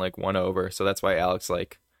accent like won over, so that's why Alex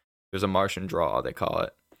like. There's a Martian draw, they call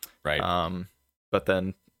it. Right. But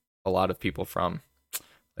then a lot of people from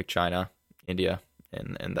like China, India,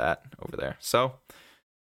 and that over there. So,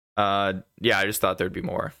 I just thought there'd be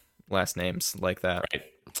more last names like that. Right.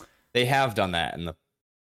 They have done that in the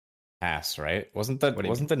past, right? Wasn't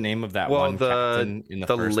the name of that one captain in the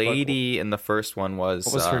first lady book? In the first one was...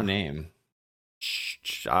 What was her name?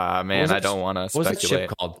 Man, I don't want to speculate. What was that ship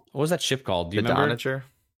called? What was that ship called? Do you remember? Donager?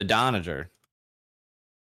 The Donager.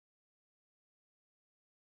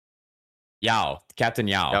 Yao, Captain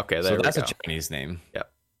Yao. Okay, so that's a Chinese name.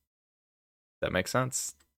 Yep, that makes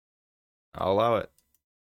sense. I'll allow it.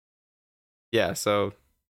 Yeah. So,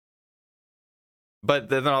 but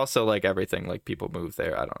then also like everything, like people move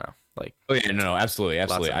there. I don't know. Like, oh yeah, no, absolutely.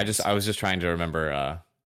 I was just trying to remember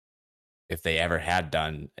if they ever had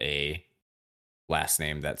done a last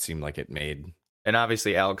name that seemed like it made and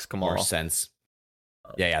obviously Alex Kamal more sense.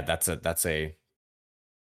 Yeah. That's a. Is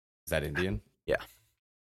that Indian? Yeah.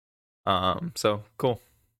 So cool.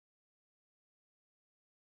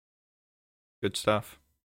 Good stuff.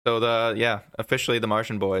 So officially the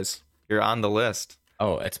Martian boys, you're on the list.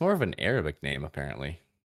 Oh, it's more of an Arabic name apparently.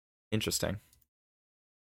 Interesting.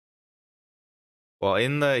 Well,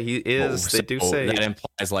 they do say that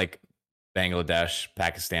implies like Bangladesh,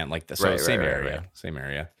 Pakistan, like the Right, same right, right, area. right. Same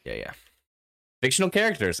area. Yeah. Fictional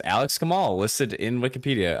characters. Alex Kamal listed in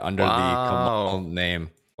Wikipedia under the Kamal name.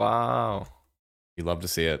 Wow. You love to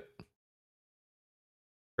see it.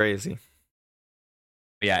 Crazy.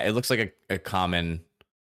 But yeah, it looks like a common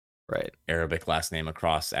Right. Arabic last name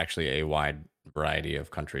across actually a wide variety of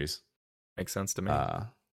countries. Makes sense to me.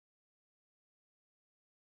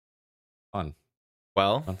 Fun.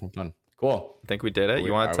 Well, Fun. Cool. I think we did it.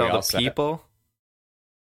 You want are to we tell all the set? people?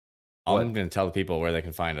 I'm going to tell the people where they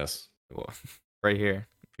can find us. Well, right here.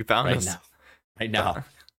 You found Right us. now. Right now.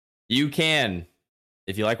 You can,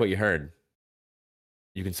 if you like what you heard,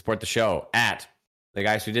 you can support the show at The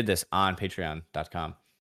Guys Who Did This on patreon.com.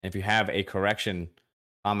 And if you have a correction,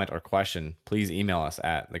 comment, or question, please email us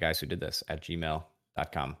at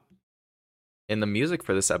theguyswhodidthis@gmail.com. And the music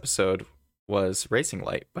for this episode was Racing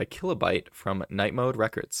Light by Kilobyte from Night Mode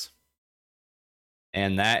Records.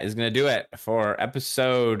 And that is going to do it for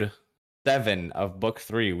episode 7 of book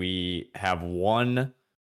 3. We have one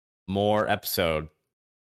more episode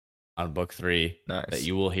on book 3 that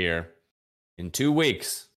you will hear in 2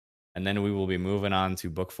 weeks. And then we will be moving on to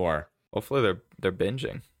book 4. Hopefully they're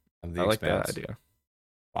binging. I like that idea.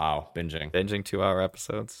 Wow, binging 2-hour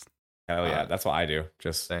episodes. Hell yeah, that's what I do.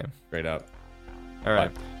 Just same. Straight up. All right.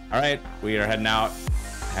 All right, we are heading out.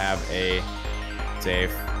 Have a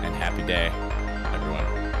safe and happy day, everyone.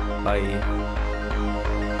 Bye.